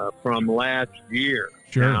 Okay. From last year.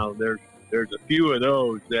 Sure. Now, there's a few of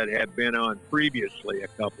those that have been on previously,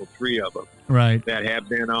 three of them. Right. That have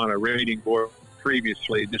been on a rating board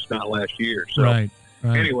previously, just not last year. So, right.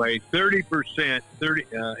 Anyway, 30%,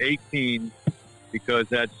 18, because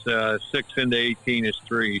that's 6 into 18 is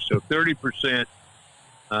 3. So 30%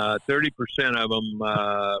 of them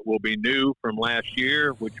will be new from last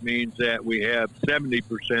year, which means that we have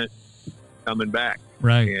 70% coming back.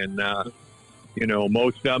 Right. And,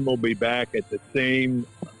 most of them will be back at the same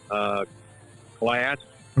class.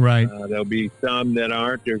 Right. There'll be some that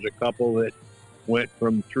aren't. There's a couple that went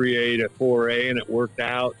from 3A to 4A, and it worked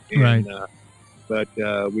out. And, right. But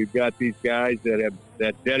we've got these guys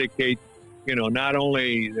that dedicate, not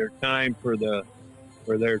only their time for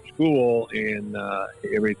their school and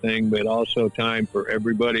everything, but also time for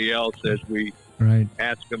everybody else as we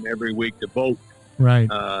ask them every week to vote. Right.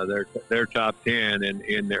 Their top 10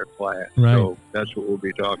 in their class. Right. So that's what we'll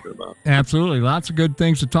be talking about. Absolutely. Lots of good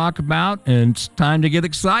things to talk about, and it's time to get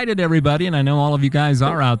excited, everybody. And I know all of you guys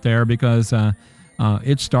are out there because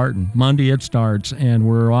it's starting. Monday it starts, and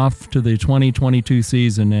we're off to the 2022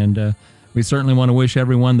 season, and we certainly want to wish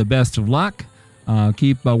everyone the best of luck.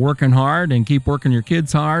 Keep working hard and keep working your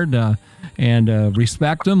kids hard, and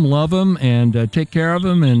respect them, love them, and take care of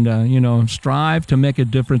them, and strive to make a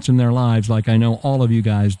difference in their lives like I know all of you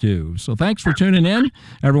guys do. So thanks for tuning in.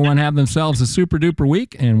 Everyone have themselves a super duper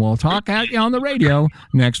week, and we'll talk at you on the radio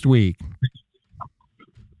next week.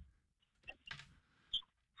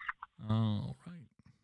 Oh.